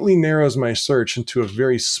completely narrows my search into a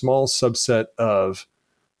very small subset of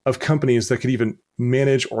companies that could even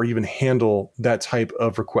manage or even handle that type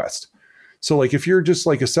of request. So like if you're just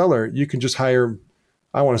like a seller, you can just hire,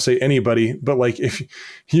 I want to say anybody, but like if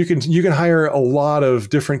you can hire a lot of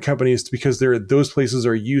different companies because those places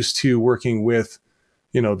are used to working with,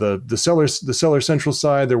 you know, the seller central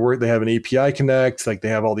side. They have an API connect, like they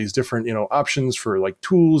have all these different, you know, options for like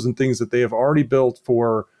tools and things that they have already built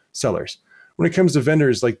for sellers. When it comes to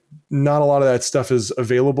vendors, like not a lot of that stuff is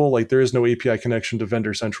available. Like there is no API connection to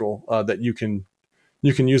Vendor Central that you can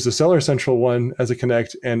use the Seller Central one as a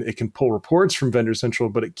connect, and it can pull reports from Vendor Central,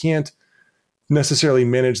 but it can't necessarily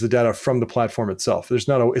manage the data from the platform itself. It's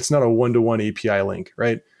not a one-to-one API link,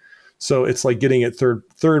 right? So it's like getting it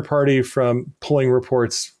third party from pulling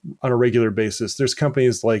reports on a regular basis. There's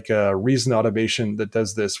companies like Reason Automation that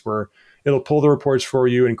does this, where it'll pull the reports for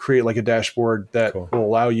you and create like a dashboard that will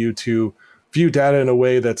allow you to view data in a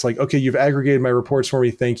way that's like, okay, you've aggregated my reports for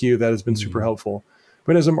me. Thank you. That has been super helpful.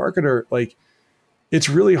 But as a marketer, like it's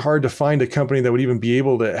really hard to find a company that would even be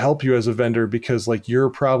able to help you as a vendor because like your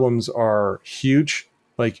problems are huge.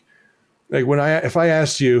 Like if I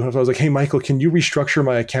asked you, if I was like, hey, Michael, can you restructure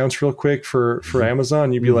my accounts real quick for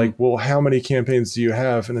Amazon? You'd be like, well, how many campaigns do you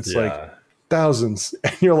have? And it's like thousands.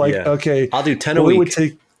 And you're like, okay, I'll do 10 a week. It would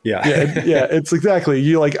take, yeah. It's exactly.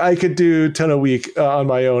 You like, I could do 10 a week on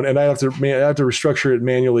my own, and I have to restructure it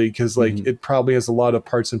manually because like it probably has a lot of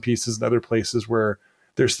parts and pieces in other places where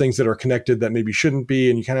there's things that are connected that maybe shouldn't be,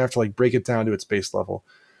 and you kind of have to like break it down to its base level.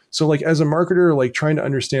 So like as a marketer, like trying to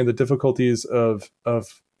understand the difficulties of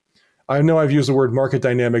I know I've used the word market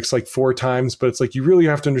dynamics like 4 times, but it's like you really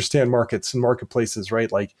have to understand markets and marketplaces,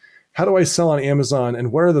 right? Like how do I sell on Amazon,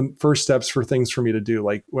 and what are the first steps for things for me to do?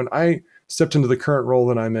 Like when I stepped into the current role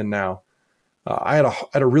that I'm in now, I had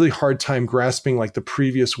a really hard time grasping like the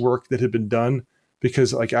previous work that had been done,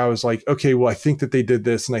 because like I was like, okay, well, I think that they did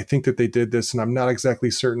this, and I think that they did this, and I'm not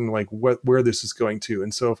exactly certain like where this is going to.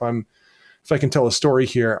 And so if I can tell a story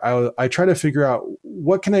here, I try to figure out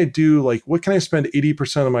what can I do, like what can I spend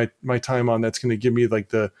 80% of my time on that's going to give me like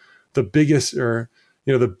the biggest, or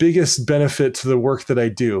you know, the biggest benefit to the work that I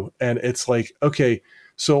do. And it's like, okay,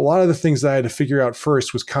 so a lot of the things that I had to figure out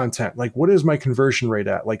first was content. Like what is my conversion rate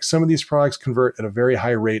at? Like some of these products convert at a very high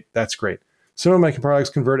rate. That's great. Some of my products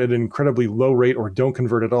convert at an incredibly low rate or don't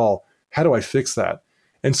convert at all. How do I fix that?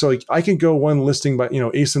 And so like, I can go one listing by, you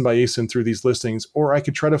know, ASIN by ASIN through these listings, or I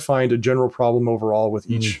could try to find a general problem overall with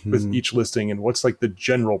each listing, and what's like the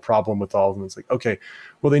general problem with all of them. It's like, okay,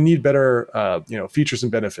 well, they need better, you know, features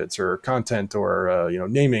and benefits, or content, or you know,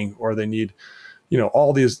 naming, or they need, you know,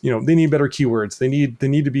 all these, you know, they need better keywords. They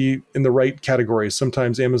need to be in the right categories.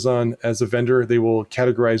 Sometimes Amazon, as a vendor, they will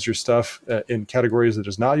categorize your stuff in categories that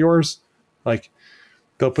is not yours. Like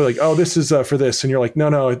they'll put like, oh, this is for this. And you're like,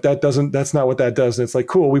 no, that's not what that does. And it's like,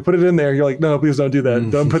 cool, we put it in there. You're like, no, please don't do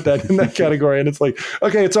that. Don't put that in that category. And it's like,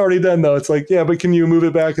 okay, it's already done though. It's like, yeah, but can you move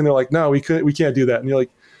it back? And they're like, no, we can't do that. And you're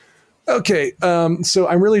like, okay. So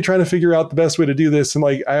I'm really trying to figure out the best way to do this. And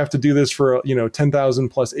like, I have to do this for, you know, 10,000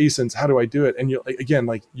 plus ASINs. How do I do it? And you're like, again,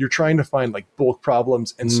 like you're trying to find like bulk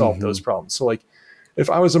problems and solve those problems. So like, if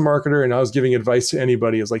I was a marketer and I was giving advice to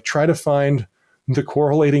anybody, is like, try to find the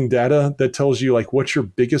correlating data that tells you like what your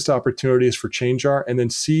biggest opportunities for change are, and then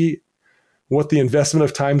see what the investment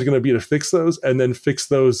of time is going to be to fix those, and then fix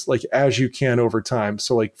those like as you can over time.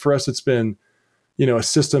 So like for us, it's been, you know, a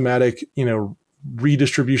systematic, you know,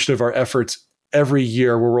 redistribution of our efforts every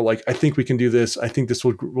year, where we're like, I think we can do this. I think this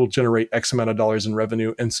will generate X amount of dollars in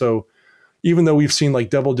revenue. And so even though we've seen like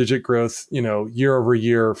double digit growth, you know, year over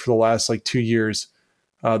year for the last like 2 years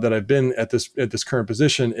that I've been at this current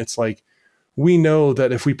position, it's like, we know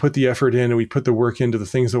that if we put the effort in and we put the work into the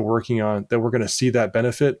things that we're working on, that we're going to see that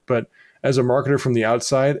benefit. But as a marketer from the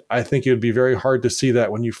outside, I think it would be very hard to see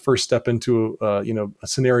that when you first step into you know, a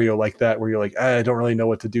scenario like that, where you're like, I don't really know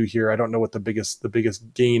what to do here. I don't know what the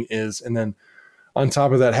biggest gain is. And then on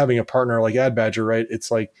top of that, having a partner like AdBadger, right?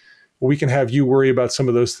 It's like, well, we can have you worry about some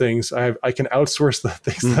of those things. I can outsource the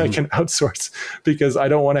things that I can outsource because I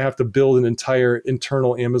don't want to have to build an entire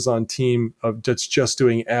internal Amazon team that's just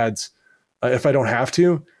doing ads if I don't have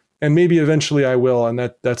to. And maybe eventually I will.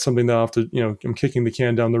 And that's something that I'll have to, I'm kicking the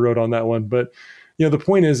can down the road on that one. But, the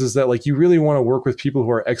point is that like you really want to work with people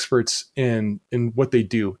who are experts in what they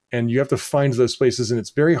do. And you have to find those places. And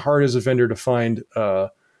it's very hard as a vendor to find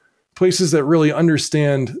places that really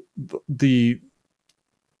understand the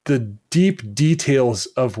deep details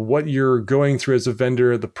of what you're going through as a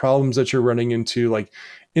vendor, the problems that you're running into, like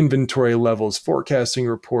inventory levels, forecasting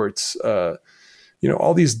reports,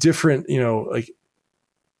 all these different, like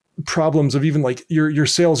problems of even like your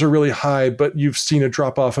sales are really high, but you've seen a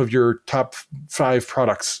drop off of your top 5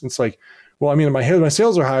 products. It's like, well, I mean, in my head, my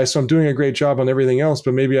sales are high, so I'm doing a great job on everything else,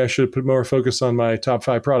 but maybe I should put more focus on my top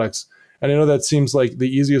 5 products. And I know that seems like the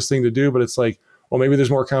easiest thing to do, but it's like, well, maybe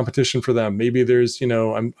there's more competition for them. Maybe there's,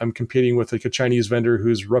 I'm competing with like a Chinese vendor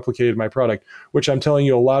who's replicated my product, which I'm telling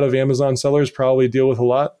you, a lot of Amazon sellers probably deal with a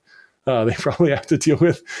lot. They probably have to deal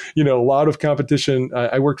with, a lot of competition.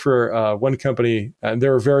 I worked for one company, and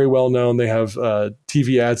they're very well known. They have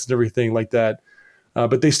TV ads and everything like that.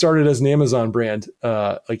 But they started as an Amazon brand,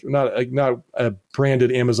 not a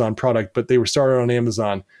branded Amazon product, but they were started on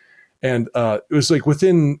Amazon. And it was like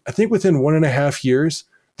within 1.5 years,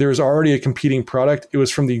 there was already a competing product. It was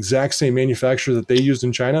from the exact same manufacturer that they used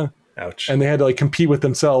in China. Ouch. And they had to like compete with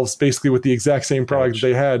themselves basically with the exact same product that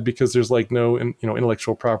they had because there's like no,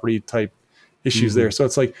 intellectual property type issues there. So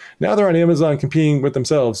it's like now they're on Amazon competing with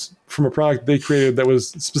themselves from a product they created that was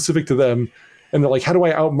specific to them. And they're like, how do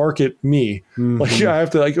I outmarket me? Like, I have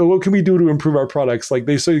to like, oh, what can we do to improve our products? Like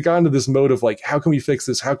so you got into this mode of like, how can we fix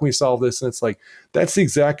this? How can we solve this? And it's like, that's the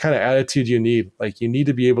exact kind of attitude you need. Like you need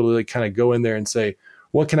to be able to like kind of go in there and say,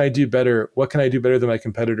 what can I do better? What can I do better than my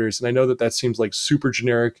competitors? And I know that seems like super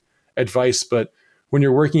generic advice, but when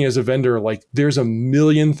you're working as a vendor, like there's a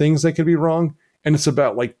million things that could be wrong. And it's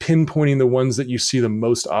about like pinpointing the ones that you see the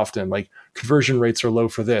most often, like conversion rates are low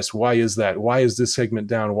for this. Why is that? Why is this segment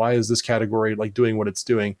down? Why is this category like doing what it's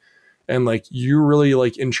doing? And like you're really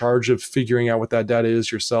like in charge of figuring out what that data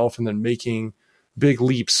is yourself and then making big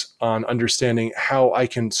leaps on understanding how I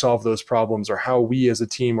can solve those problems or how we as a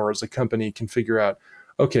team or as a company can figure out,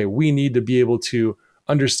 okay, we need to be able to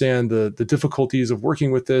understand the difficulties of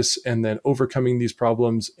working with this and then overcoming these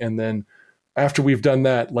problems. And then after we've done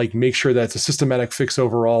that, like make sure that's a systematic fix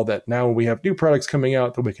overall, that now we have new products coming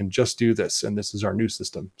out that we can just do this. And this is our new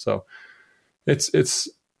system. So it's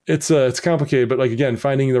complicated, but like, again,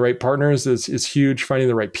 finding the right partners is huge. Finding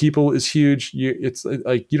the right people is huge. It's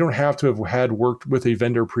like, you don't have to have had worked with a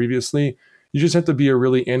vendor previously. You just have to be a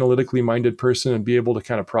really analytically minded person and be able to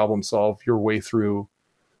kind of problem solve your way through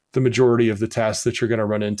the majority of the tasks that you're going to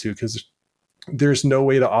run into, because there's no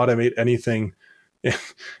way to automate anything,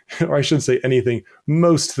 or I shouldn't say anything,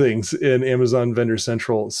 most things in Amazon Vendor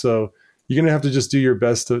Central. So you're going to have to just do your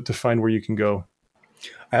best to find where you can go.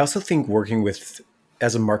 I also think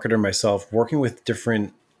as a marketer myself, working with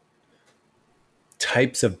different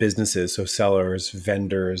types of businesses, so sellers,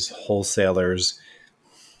 vendors, wholesalers,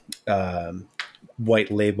 white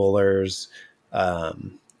labelers,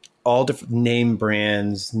 all different name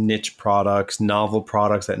brands, niche products, novel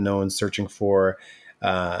products that no one's searching for,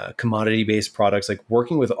 commodity-based products, like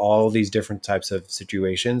working with all these different types of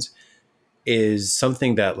situations is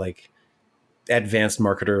something that like advanced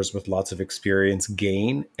marketers with lots of experience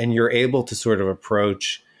gain. And you're able to sort of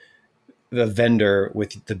approach the vendor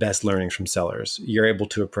with the best learnings from sellers. You're able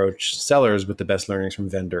to approach sellers with the best learnings from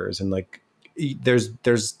vendors. And like, there's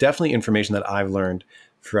definitely information that I've learned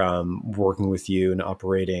from working with you and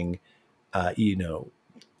operating,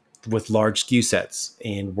 with large SKU sets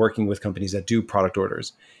and working with companies that do product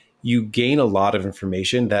orders. You gain a lot of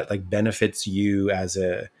information that like benefits you as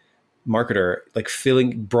a marketer, like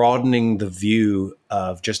broadening the view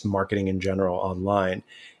of just marketing in general online.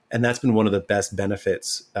 And that's been one of the best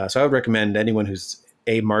benefits. So I would recommend anyone who's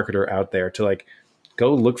a marketer out there to like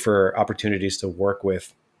go look for opportunities to work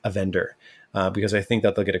with a vendor, because I think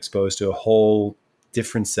that they'll get exposed to a whole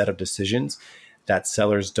different set of decisions that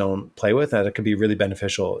sellers don't play with, that it could be really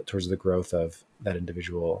beneficial towards the growth of that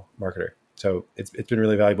individual marketer. So it's been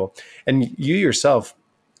really valuable. And you yourself,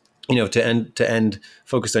 to end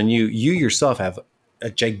focused on you yourself have a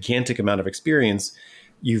gigantic amount of experience.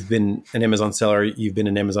 You've been an Amazon seller, you've been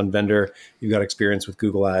an Amazon vendor, you've got experience with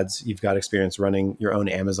Google ads, you've got experience running your own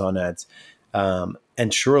Amazon ads.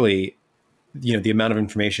 And surely, the amount of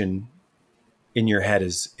information in your head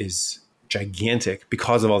is gigantic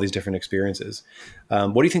because of all these different experiences.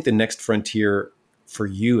 What do you think the next frontier for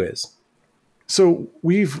you is? So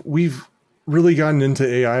we've really gotten into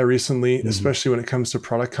AI recently, especially when it comes to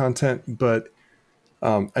product content. But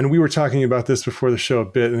and we were talking about this before the show a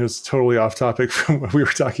bit, and it was totally off topic from what we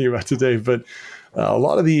were talking about today. But a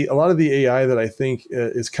lot of the AI that I think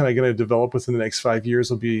is kind of going to develop within the next 5 years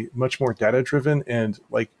will be much more data driven, and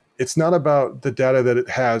like it's not about the data that it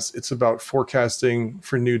has; it's about forecasting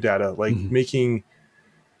for new data, like making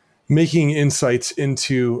insights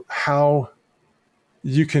into how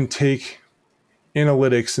you can take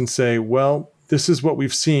analytics and say, well, this is what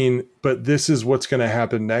we've seen, but this is what's going to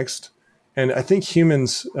happen next. And I think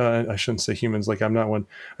humans, I shouldn't say humans, like I'm not one.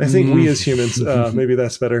 I think we as humans, maybe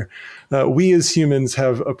that's better. We as humans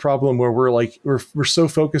have a problem where we're so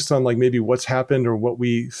focused on like maybe what's happened or what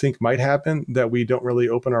we think might happen that we don't really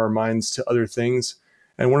open our minds to other things.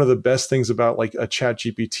 And one of the best things about like a chat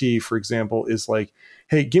GPT, for example, is like,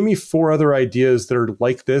 hey, give me 4 other ideas that are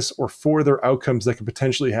like this or 4 other outcomes that could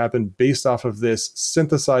potentially happen based off of this,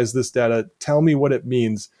 synthesize this data, tell me what it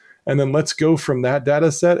means. And then let's go from that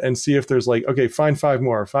data set and see if there's like, okay, find 5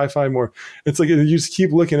 more. It's like, you just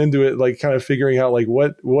keep looking into it, like kind of figuring out like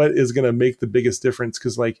what is going to make the biggest difference.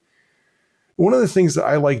 Cause like one of the things that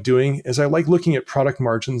I like doing is I like looking at product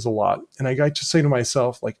margins a lot. And I like to say to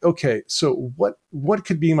myself, like, okay, so what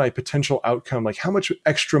could be my potential outcome? Like how much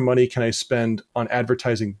extra money can I spend on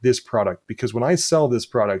advertising this product? Because when I sell this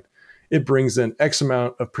product, it brings in X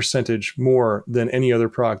amount of percentage more than any other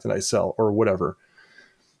product that I sell or whatever.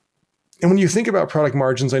 And when you think about product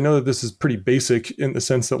margins, I know that this is pretty basic in the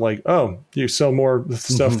sense that like, oh, you sell more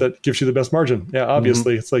stuff that gives you the best margin. Yeah,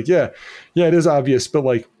 obviously. It's like, yeah, it is obvious. But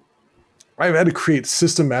like, I've had to create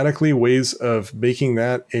systematically ways of making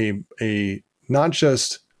that a not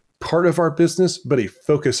just part of our business, but a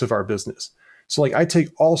focus of our business. So like I take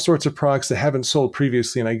all sorts of products that haven't sold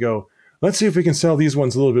previously and I go, let's see if we can sell these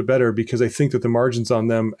ones a little bit better because I think that the margins on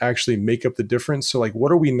them actually make up the difference. So like,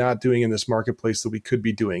 what are we not doing in this marketplace that we could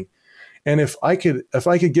be doing? And if I could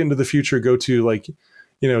get into the future, go to like,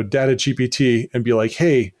 Data GPT and be like,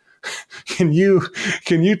 hey, can you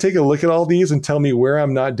take a look at all these and tell me where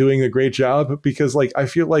I'm not doing a great job? Because like, I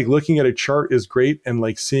feel like looking at a chart is great. And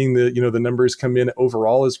like seeing the, the numbers come in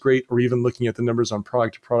overall is great. Or even looking at the numbers on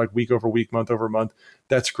product to product, week over week, month over month,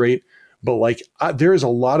 that's great. But like, there is a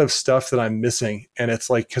lot of stuff that I'm missing. And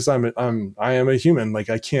it's like, cause I am a human.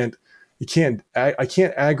 Like I can't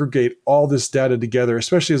aggregate all this data together,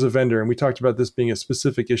 especially as a vendor. And we talked about this being a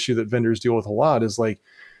specific issue that vendors deal with a lot is like,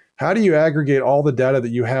 how do you aggregate all the data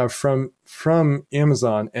that you have from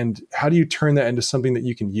Amazon and how do you turn that into something that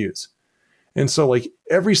you can use? And so like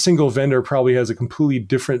every single vendor probably has a completely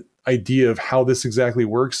different idea of how this exactly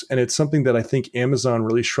works. And it's something that I think Amazon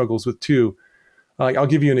really struggles with too. I'll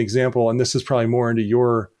give you an example, and this is probably more into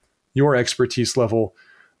your expertise level.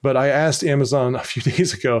 But I asked Amazon a few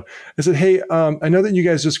days ago, I said, hey, I know that you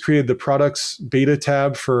guys just created the products beta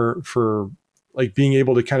tab for like being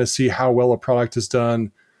able to kind of see how well a product is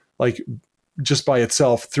done, like just by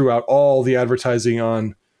itself throughout all the advertising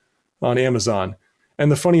on Amazon.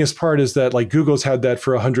 And the funniest part is that like Google's had that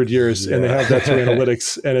for 100 years and they have that through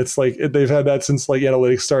analytics. And it's like, they've had that since like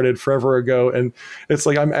analytics started forever ago. And it's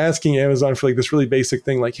like, I'm asking Amazon for like this really basic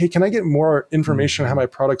thing, like, hey, can I get more information on how my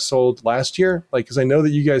product sold last year? Like, cause I know that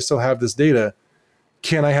you guys still have this data.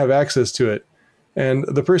 Can I have access to it? And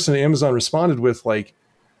the person at Amazon responded with like,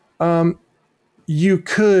 you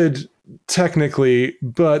could technically,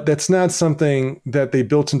 but that's not something that they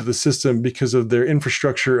built into the system because of their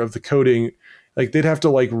infrastructure of the coding. Like they'd have to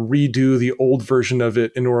like redo the old version of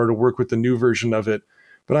it in order to work with the new version of it.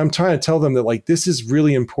 But I'm trying to tell them that like, this is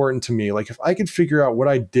really important to me. Like if I could figure out what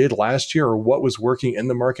I did last year or what was working in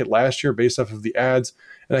the market last year based off of the ads,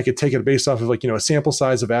 and I could take it based off of like, a sample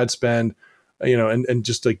size of ad spend, and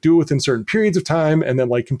just like do it within certain periods of time and then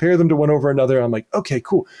like compare them to one over another. I'm like, okay,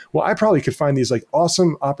 cool. Well, I probably could find these like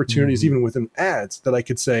awesome opportunities even within ads that I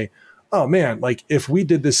could say, oh man, like if we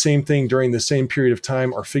did the same thing during the same period of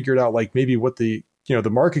time or figured out like maybe what the, the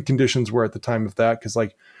market conditions were at the time of that. Cause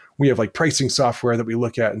like we have like pricing software that we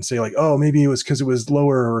look at and say like, oh, maybe it was because it was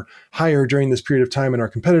lower or higher during this period of time and our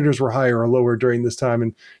competitors were higher or lower during this time.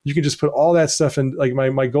 And you can just put all that stuff in. Like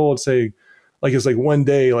my goal would say like, is like one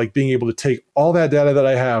day, like being able to take all that data that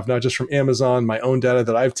I have, not just from Amazon, my own data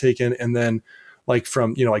that I've taken, and then like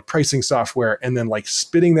from, like pricing software, and then like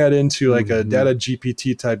spitting that into like a data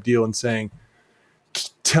GPT type deal and saying,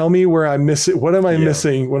 tell me where I'm missing. What am I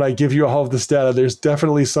missing when I give you all of this data? There's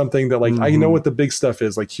definitely something that like, I know what the big stuff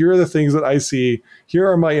is. Like, here are the things that I see. Here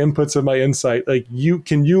are my inputs and my insight. Like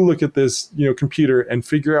can you look at this, computer and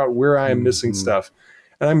figure out where I am missing stuff?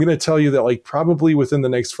 And I'm going to tell you that like probably within the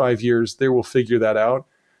next 5 years, they will figure that out.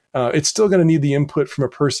 It's still going to need the input from a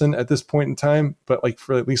person at this point in time, but like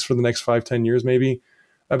for at least for the next 5-10 years, maybe.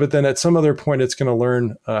 But then at some other point, it's going to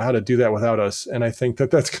learn how to do that without us. And I think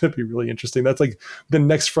that that's going to be really interesting. That's like the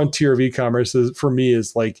next frontier of e-commerce is, for me,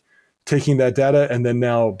 is like taking that data and then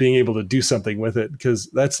now being able to do something with it. Because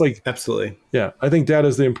that's like, Absolutely. yeah, I think data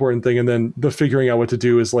is the important thing. And then the figuring out what to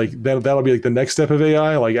do is like, that'll be like the next step of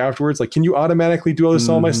AI. Like afterwards, like, can you automatically do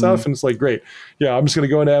all my stuff? And it's like, great. Yeah, I'm just going to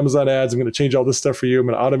go into Amazon ads. I'm going to change all this stuff for you. I'm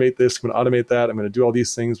going to automate this. I'm going to automate that. I'm going to do all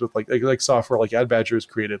these things with like software like AdBadger has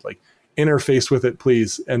created, like interface with it,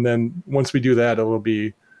 please. And then once we do that, it'll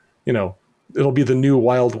be, it'll be the new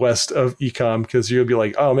Wild West of ecom, because you'll be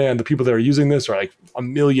like, oh man, the people that are using this are like a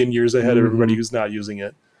million years ahead of everybody who's not using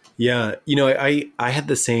it. Yeah. I had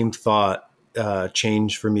the same thought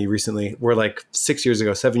change for me recently, where like 6 years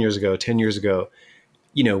ago, 7 years ago, 10 years ago,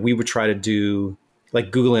 we would try to do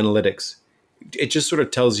like Google Analytics. It just sort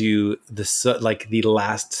of tells you the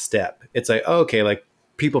last step. It's like, oh, okay, like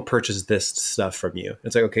people purchase this stuff from you.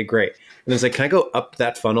 It's like, okay, great. And it's like, can I go up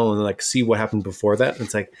that funnel and like see what happened before that? And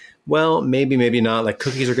it's like, well, maybe not. Like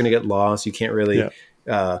cookies are going to get lost. You can't really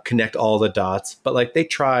connect all the dots. But like they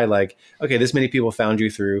try like, okay, this many people found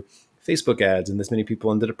you through Facebook ads and this many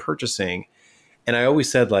people ended up purchasing. And I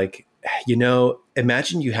always said like,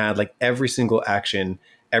 imagine you had like every single action,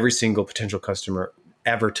 every single potential customer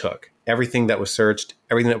ever took. Everything that was searched,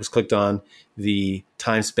 everything that was clicked on, the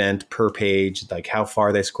time spent per page, like how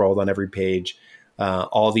far they scrolled on every page,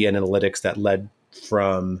 all the analytics that led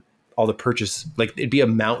from all the purchase, like it'd be a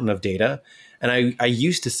mountain of data. And I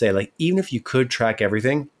used to say like, even if you could track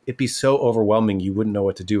everything, it'd be so overwhelming you wouldn't know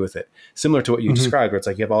what to do with it. Similar to what you described, where it's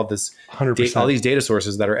like you have all this, all these data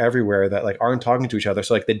sources that are everywhere that like aren't talking to each other.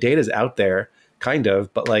 So like the data's out there kind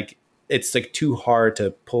of, but like it's like too hard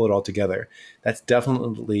to pull it all together. That's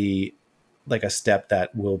definitely like a step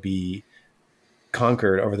that will be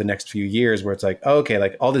conquered over the next few years, where it's like, oh, okay,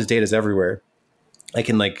 like all this data is everywhere. I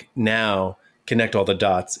can like now connect all the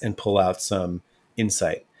dots and pull out some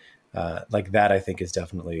insight. Like that, I think is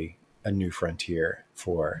definitely a new frontier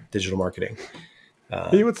for digital marketing.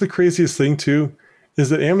 What's the craziest thing too is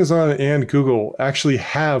that Amazon and Google actually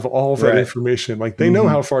have all of that information. Like they know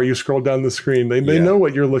how far you scrolled down the screen. They know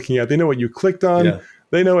what you're looking at. They know what you clicked on. Yeah.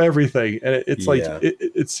 They know everything. And it's like,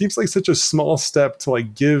 it seems like such a small step to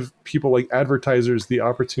like give people like advertisers the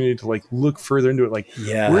opportunity to like look further into it. Like,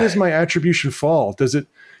 where does my attribution fall? What is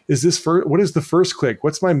the first click?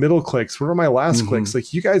 What's my middle clicks? What are my last clicks?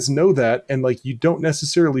 Like you guys know that. And like, you don't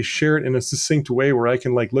necessarily share it in a succinct way where I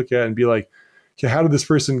can like look at it and be like, okay, how did this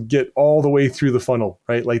person get all the way through the funnel,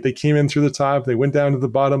 right? Like they came in through the top, they went down to the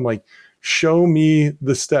bottom, like show me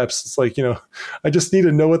the steps. It's like, I just need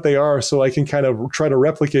to know what they are so I can kind of try to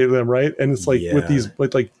replicate them, right? And it's like with these,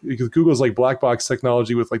 like because Google's like black box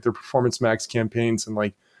technology with like their Performance Max campaigns and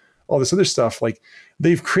like all this other stuff, like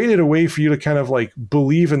they've created a way for you to kind of like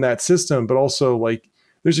believe in that system, but also like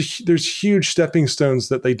there's huge stepping stones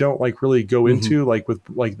that they don't like really go into, like with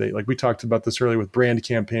like we talked about this earlier with brand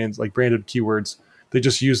campaigns, like branded keywords. They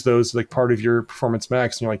just use those like part of your Performance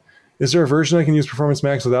Max, and you're like, is there a version I can use Performance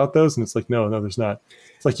Max without those? And it's like, no, there's not.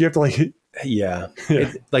 It's like you have to like,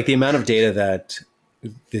 like the amount of data that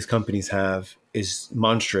these companies have is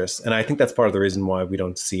monstrous, and I think that's part of the reason why we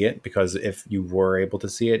don't see it. Because if you were able to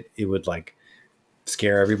see it, it would like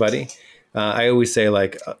scare everybody. I always say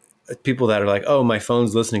like. People that are like, oh, my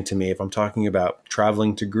phone's listening to me. If I'm talking about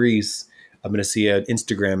traveling to Greece, I'm going to see an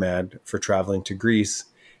Instagram ad for traveling to Greece.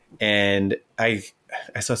 And I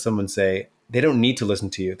saw someone say they don't need to listen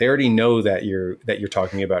to you. They already know that you're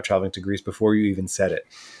talking about traveling to Greece before you even said it.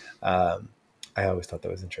 I always thought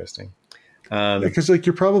that was interesting. Because like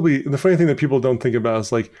you're probably, the funny thing that people don't think about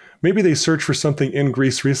is like maybe they search for something in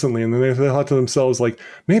Greece recently and then they thought to themselves like,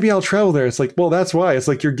 maybe I'll travel there. It's like, well, that's why. It's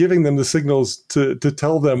like you're giving them the signals to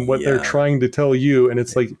tell them what they're trying to tell you. And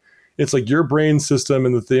it's like your brain system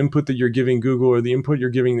and the input that you're giving Google or the input you're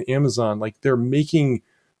giving Amazon, like they're making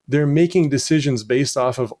decisions based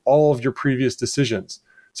off of all of your previous decisions.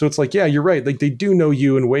 So it's like, yeah, you're right. Like they do know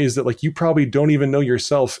you in ways that like you probably don't even know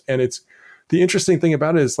yourself. And it's, the interesting thing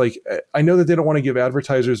about it is like, I know that they don't want to give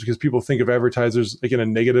advertisers, because people think of advertisers like in a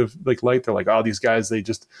negative like light. They're like, oh, these guys, they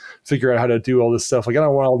just figure out how to do all this stuff. Like, I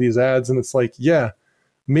don't want all these ads. And it's like, yeah,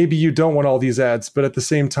 maybe you don't want all these ads, but at the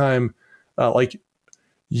same time, like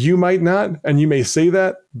you might not, and you may say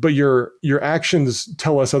that, but your actions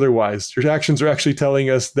tell us otherwise. Your actions are actually telling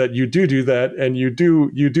us that you do that. And you do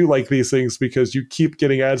like these things because you keep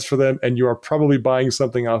getting ads for them and you are probably buying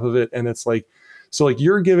something off of it. And it's like, so like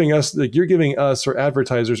you're giving us or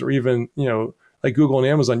advertisers or even, like Google and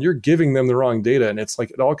Amazon, you're giving them the wrong data. And it's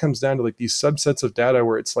like, it all comes down to like these subsets of data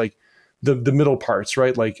where it's like, the middle parts,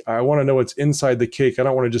 right? Like I want to know what's inside the cake. I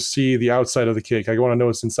don't want to just see the outside of the cake. I want to know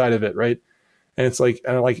what's inside of it, right? And it's like,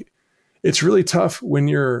 it's really tough when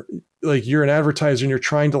you're an advertiser and you're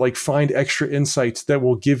trying to like find extra insights that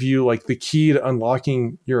will give you like the key to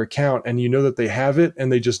unlocking your account, and you know that they have it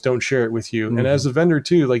and they just don't share it with you. Mm-hmm. And as a vendor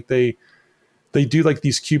too, like they do like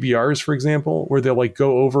these QBRs, for example, where they'll like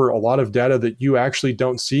go over a lot of data that you actually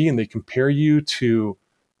don't see, and they compare you to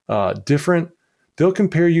they'll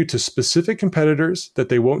compare you to specific competitors that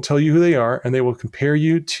they won't tell you who they are, and they will compare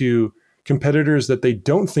you to competitors that they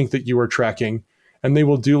don't think that you are tracking, and they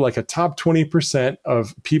will do like a top 20%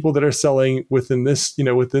 of people that are selling within this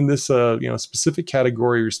specific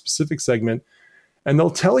category or specific segment, and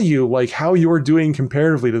they'll tell you like how you're doing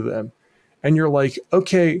comparatively to them, and you're like,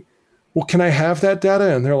 okay, well, can I have that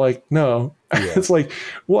data? And they're like, no. Yeah. It's like,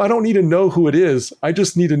 well, I don't need to know who it is. I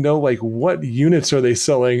just need to know like what units are they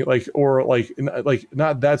selling, like, or like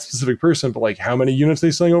not that specific person, but like how many units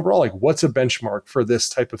they're selling overall. Like, what's a benchmark for this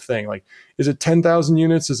type of thing? Like, is it 10,000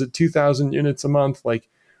 units? Is it 2,000 units a month? Like,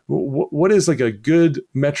 what is like a good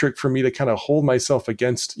metric for me to kind of hold myself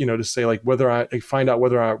against, to say like whether I find out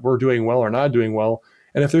whether we're doing well or not doing well.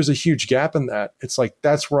 And if there's a huge gap in that, it's like,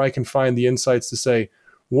 that's where I can find the insights to say,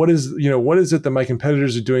 what is it that my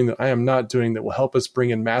competitors are doing that I am not doing that will help us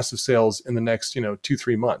bring in massive sales in the next,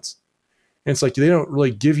 2-3 months? And it's like, they don't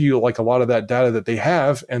really give you like a lot of that data that they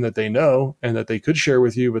have and that they know and that they could share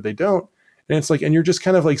with you, but they don't. And it's like, and you're just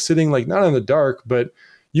kind of like sitting like not in the dark, but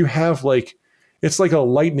you have like, it's like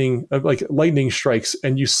lightning strikes,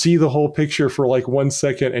 and you see the whole picture for like 1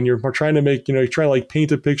 second, and you're trying to make, you're trying to like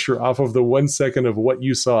paint a picture off of the 1 second of what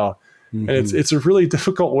you saw. Mm-hmm. And it's a really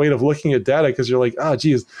difficult way of looking at data, because you're like,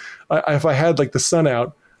 geez, if I had like the sun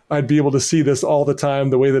out, I'd be able to see this all the time,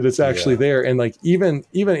 the way that it's actually there. And like even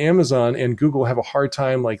Amazon and Google have a hard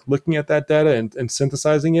time like looking at that data and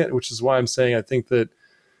synthesizing it, which is why I'm saying I think that,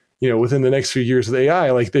 within the next few years with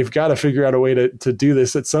AI, like they've got to figure out a way to do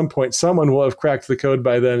this. At some point, someone will have cracked the code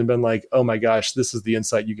by then and been like, oh my gosh, this is the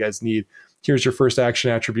insight you guys need. Here's your first action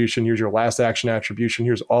attribution. Here's your last action attribution.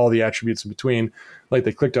 Here's all the attributes in between. Like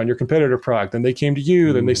they clicked on your competitor product, then they came to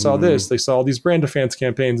you, then they saw this, they saw all these brand defense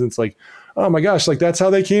campaigns. And it's like, oh my gosh, like that's how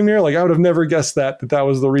they came here. Like I would have never guessed that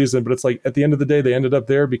was the reason. But it's like, at the end of the day, they ended up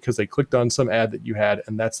there because they clicked on some ad that you had,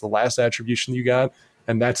 and that's the last attribution you got.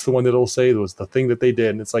 And that's the one that'll say it was the thing that they did.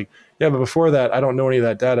 And it's like, yeah, but before that, I don't know any of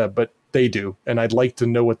that data, but they do. And I'd like to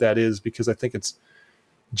know what that is, because I think it's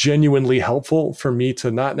genuinely helpful for me to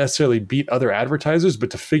not necessarily beat other advertisers, but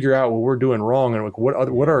to figure out what we're doing wrong, and like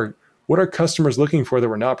what are customers looking for that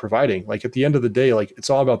we're not providing. Like at the end of the day, like it's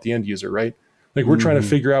all about the end user, right? Like we're trying to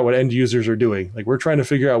figure out what end users are doing. Like we're trying to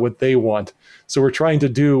figure out what they want. So we're trying to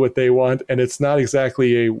do what they want, and it's not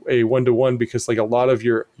exactly a one-to-one, because like a lot of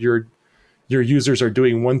your users are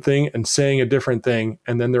doing one thing and saying a different thing,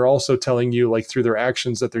 and then they're also telling you like through their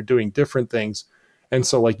actions that they're doing different things. And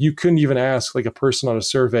so like you couldn't even ask like a person on a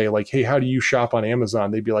survey, like, hey, how do you shop on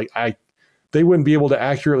Amazon? They'd be like, they wouldn't be able to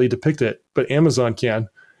accurately depict it, but Amazon can.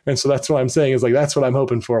 And so that's what I'm saying is like, that's what I'm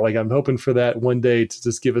hoping for. Like I'm hoping for that one day to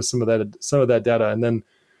just give us some of that data. And then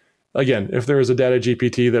again, if there is a data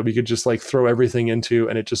GPT that we could just like throw everything into,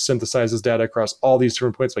 and it just synthesizes data across all these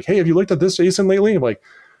different points. Like, hey, have you looked at this ASIN lately? I'm like,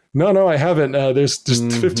 no, I haven't. There's just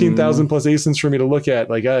 15,000 plus ASINs for me to look at,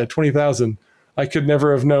 like 20,000. I could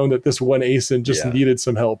never have known that this one ASIN just needed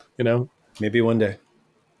some help, Maybe one day.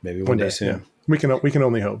 Maybe one day soon. Yeah. We can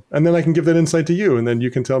only hope. And then I can give that insight to you, and then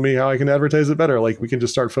you can tell me how I can advertise it better. Like we can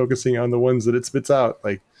just start focusing on the ones that it spits out.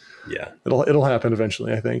 Like, yeah, it'll happen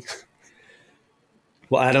eventually, I think.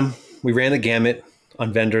 Well, Adam, we ran the gamut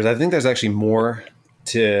on vendors. I think there's actually more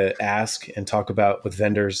to ask and talk about with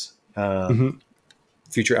vendors.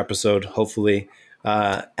 Future episode, hopefully.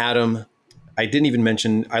 Adam, I didn't even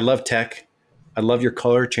mention, I love tech. I love your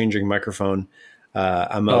color changing microphone.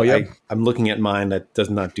 I'm looking at mine that does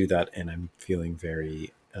not do that, and I'm feeling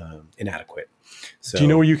very inadequate. So, do you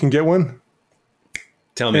know where you can get one?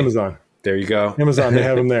 Tell me. Amazon. There you go. Amazon, they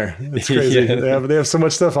have them there. It's crazy. Yeah. They have so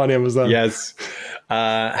much stuff on Amazon. Yes.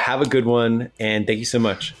 Have a good one, and thank you so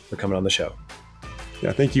much for coming on the show.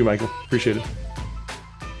 Yeah, thank you, Michael. Appreciate it.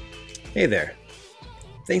 Hey there.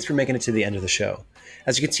 Thanks for making it to the end of the show.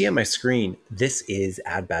 As you can see on my screen, this is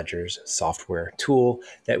AdBadger's software tool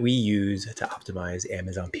that we use to optimize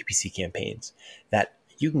Amazon PPC campaigns that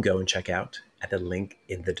you can go and check out at the link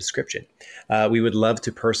in the description. We would love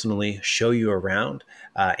to personally show you around,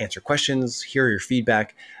 answer questions, hear your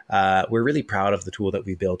feedback. We're really proud of the tool that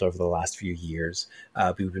we built over the last few years.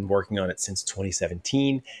 We've been working on it since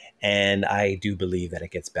 2017, and I do believe that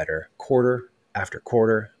it gets better quarter after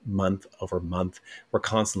quarter, month over month. We're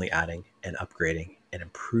constantly adding and upgrading and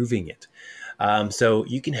improving it. So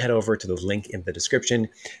you can head over to the link in the description,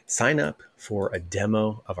 sign up for a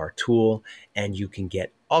demo of our tool, and you can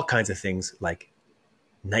get all kinds of things like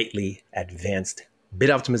nightly advanced bid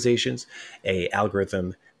optimizations, a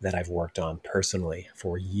algorithm that I've worked on personally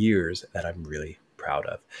for years that I'm really proud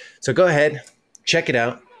of. So go ahead, check it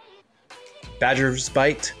out. Badgers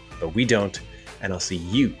bite, but we don't. And I'll see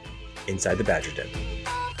you inside the Badger Den.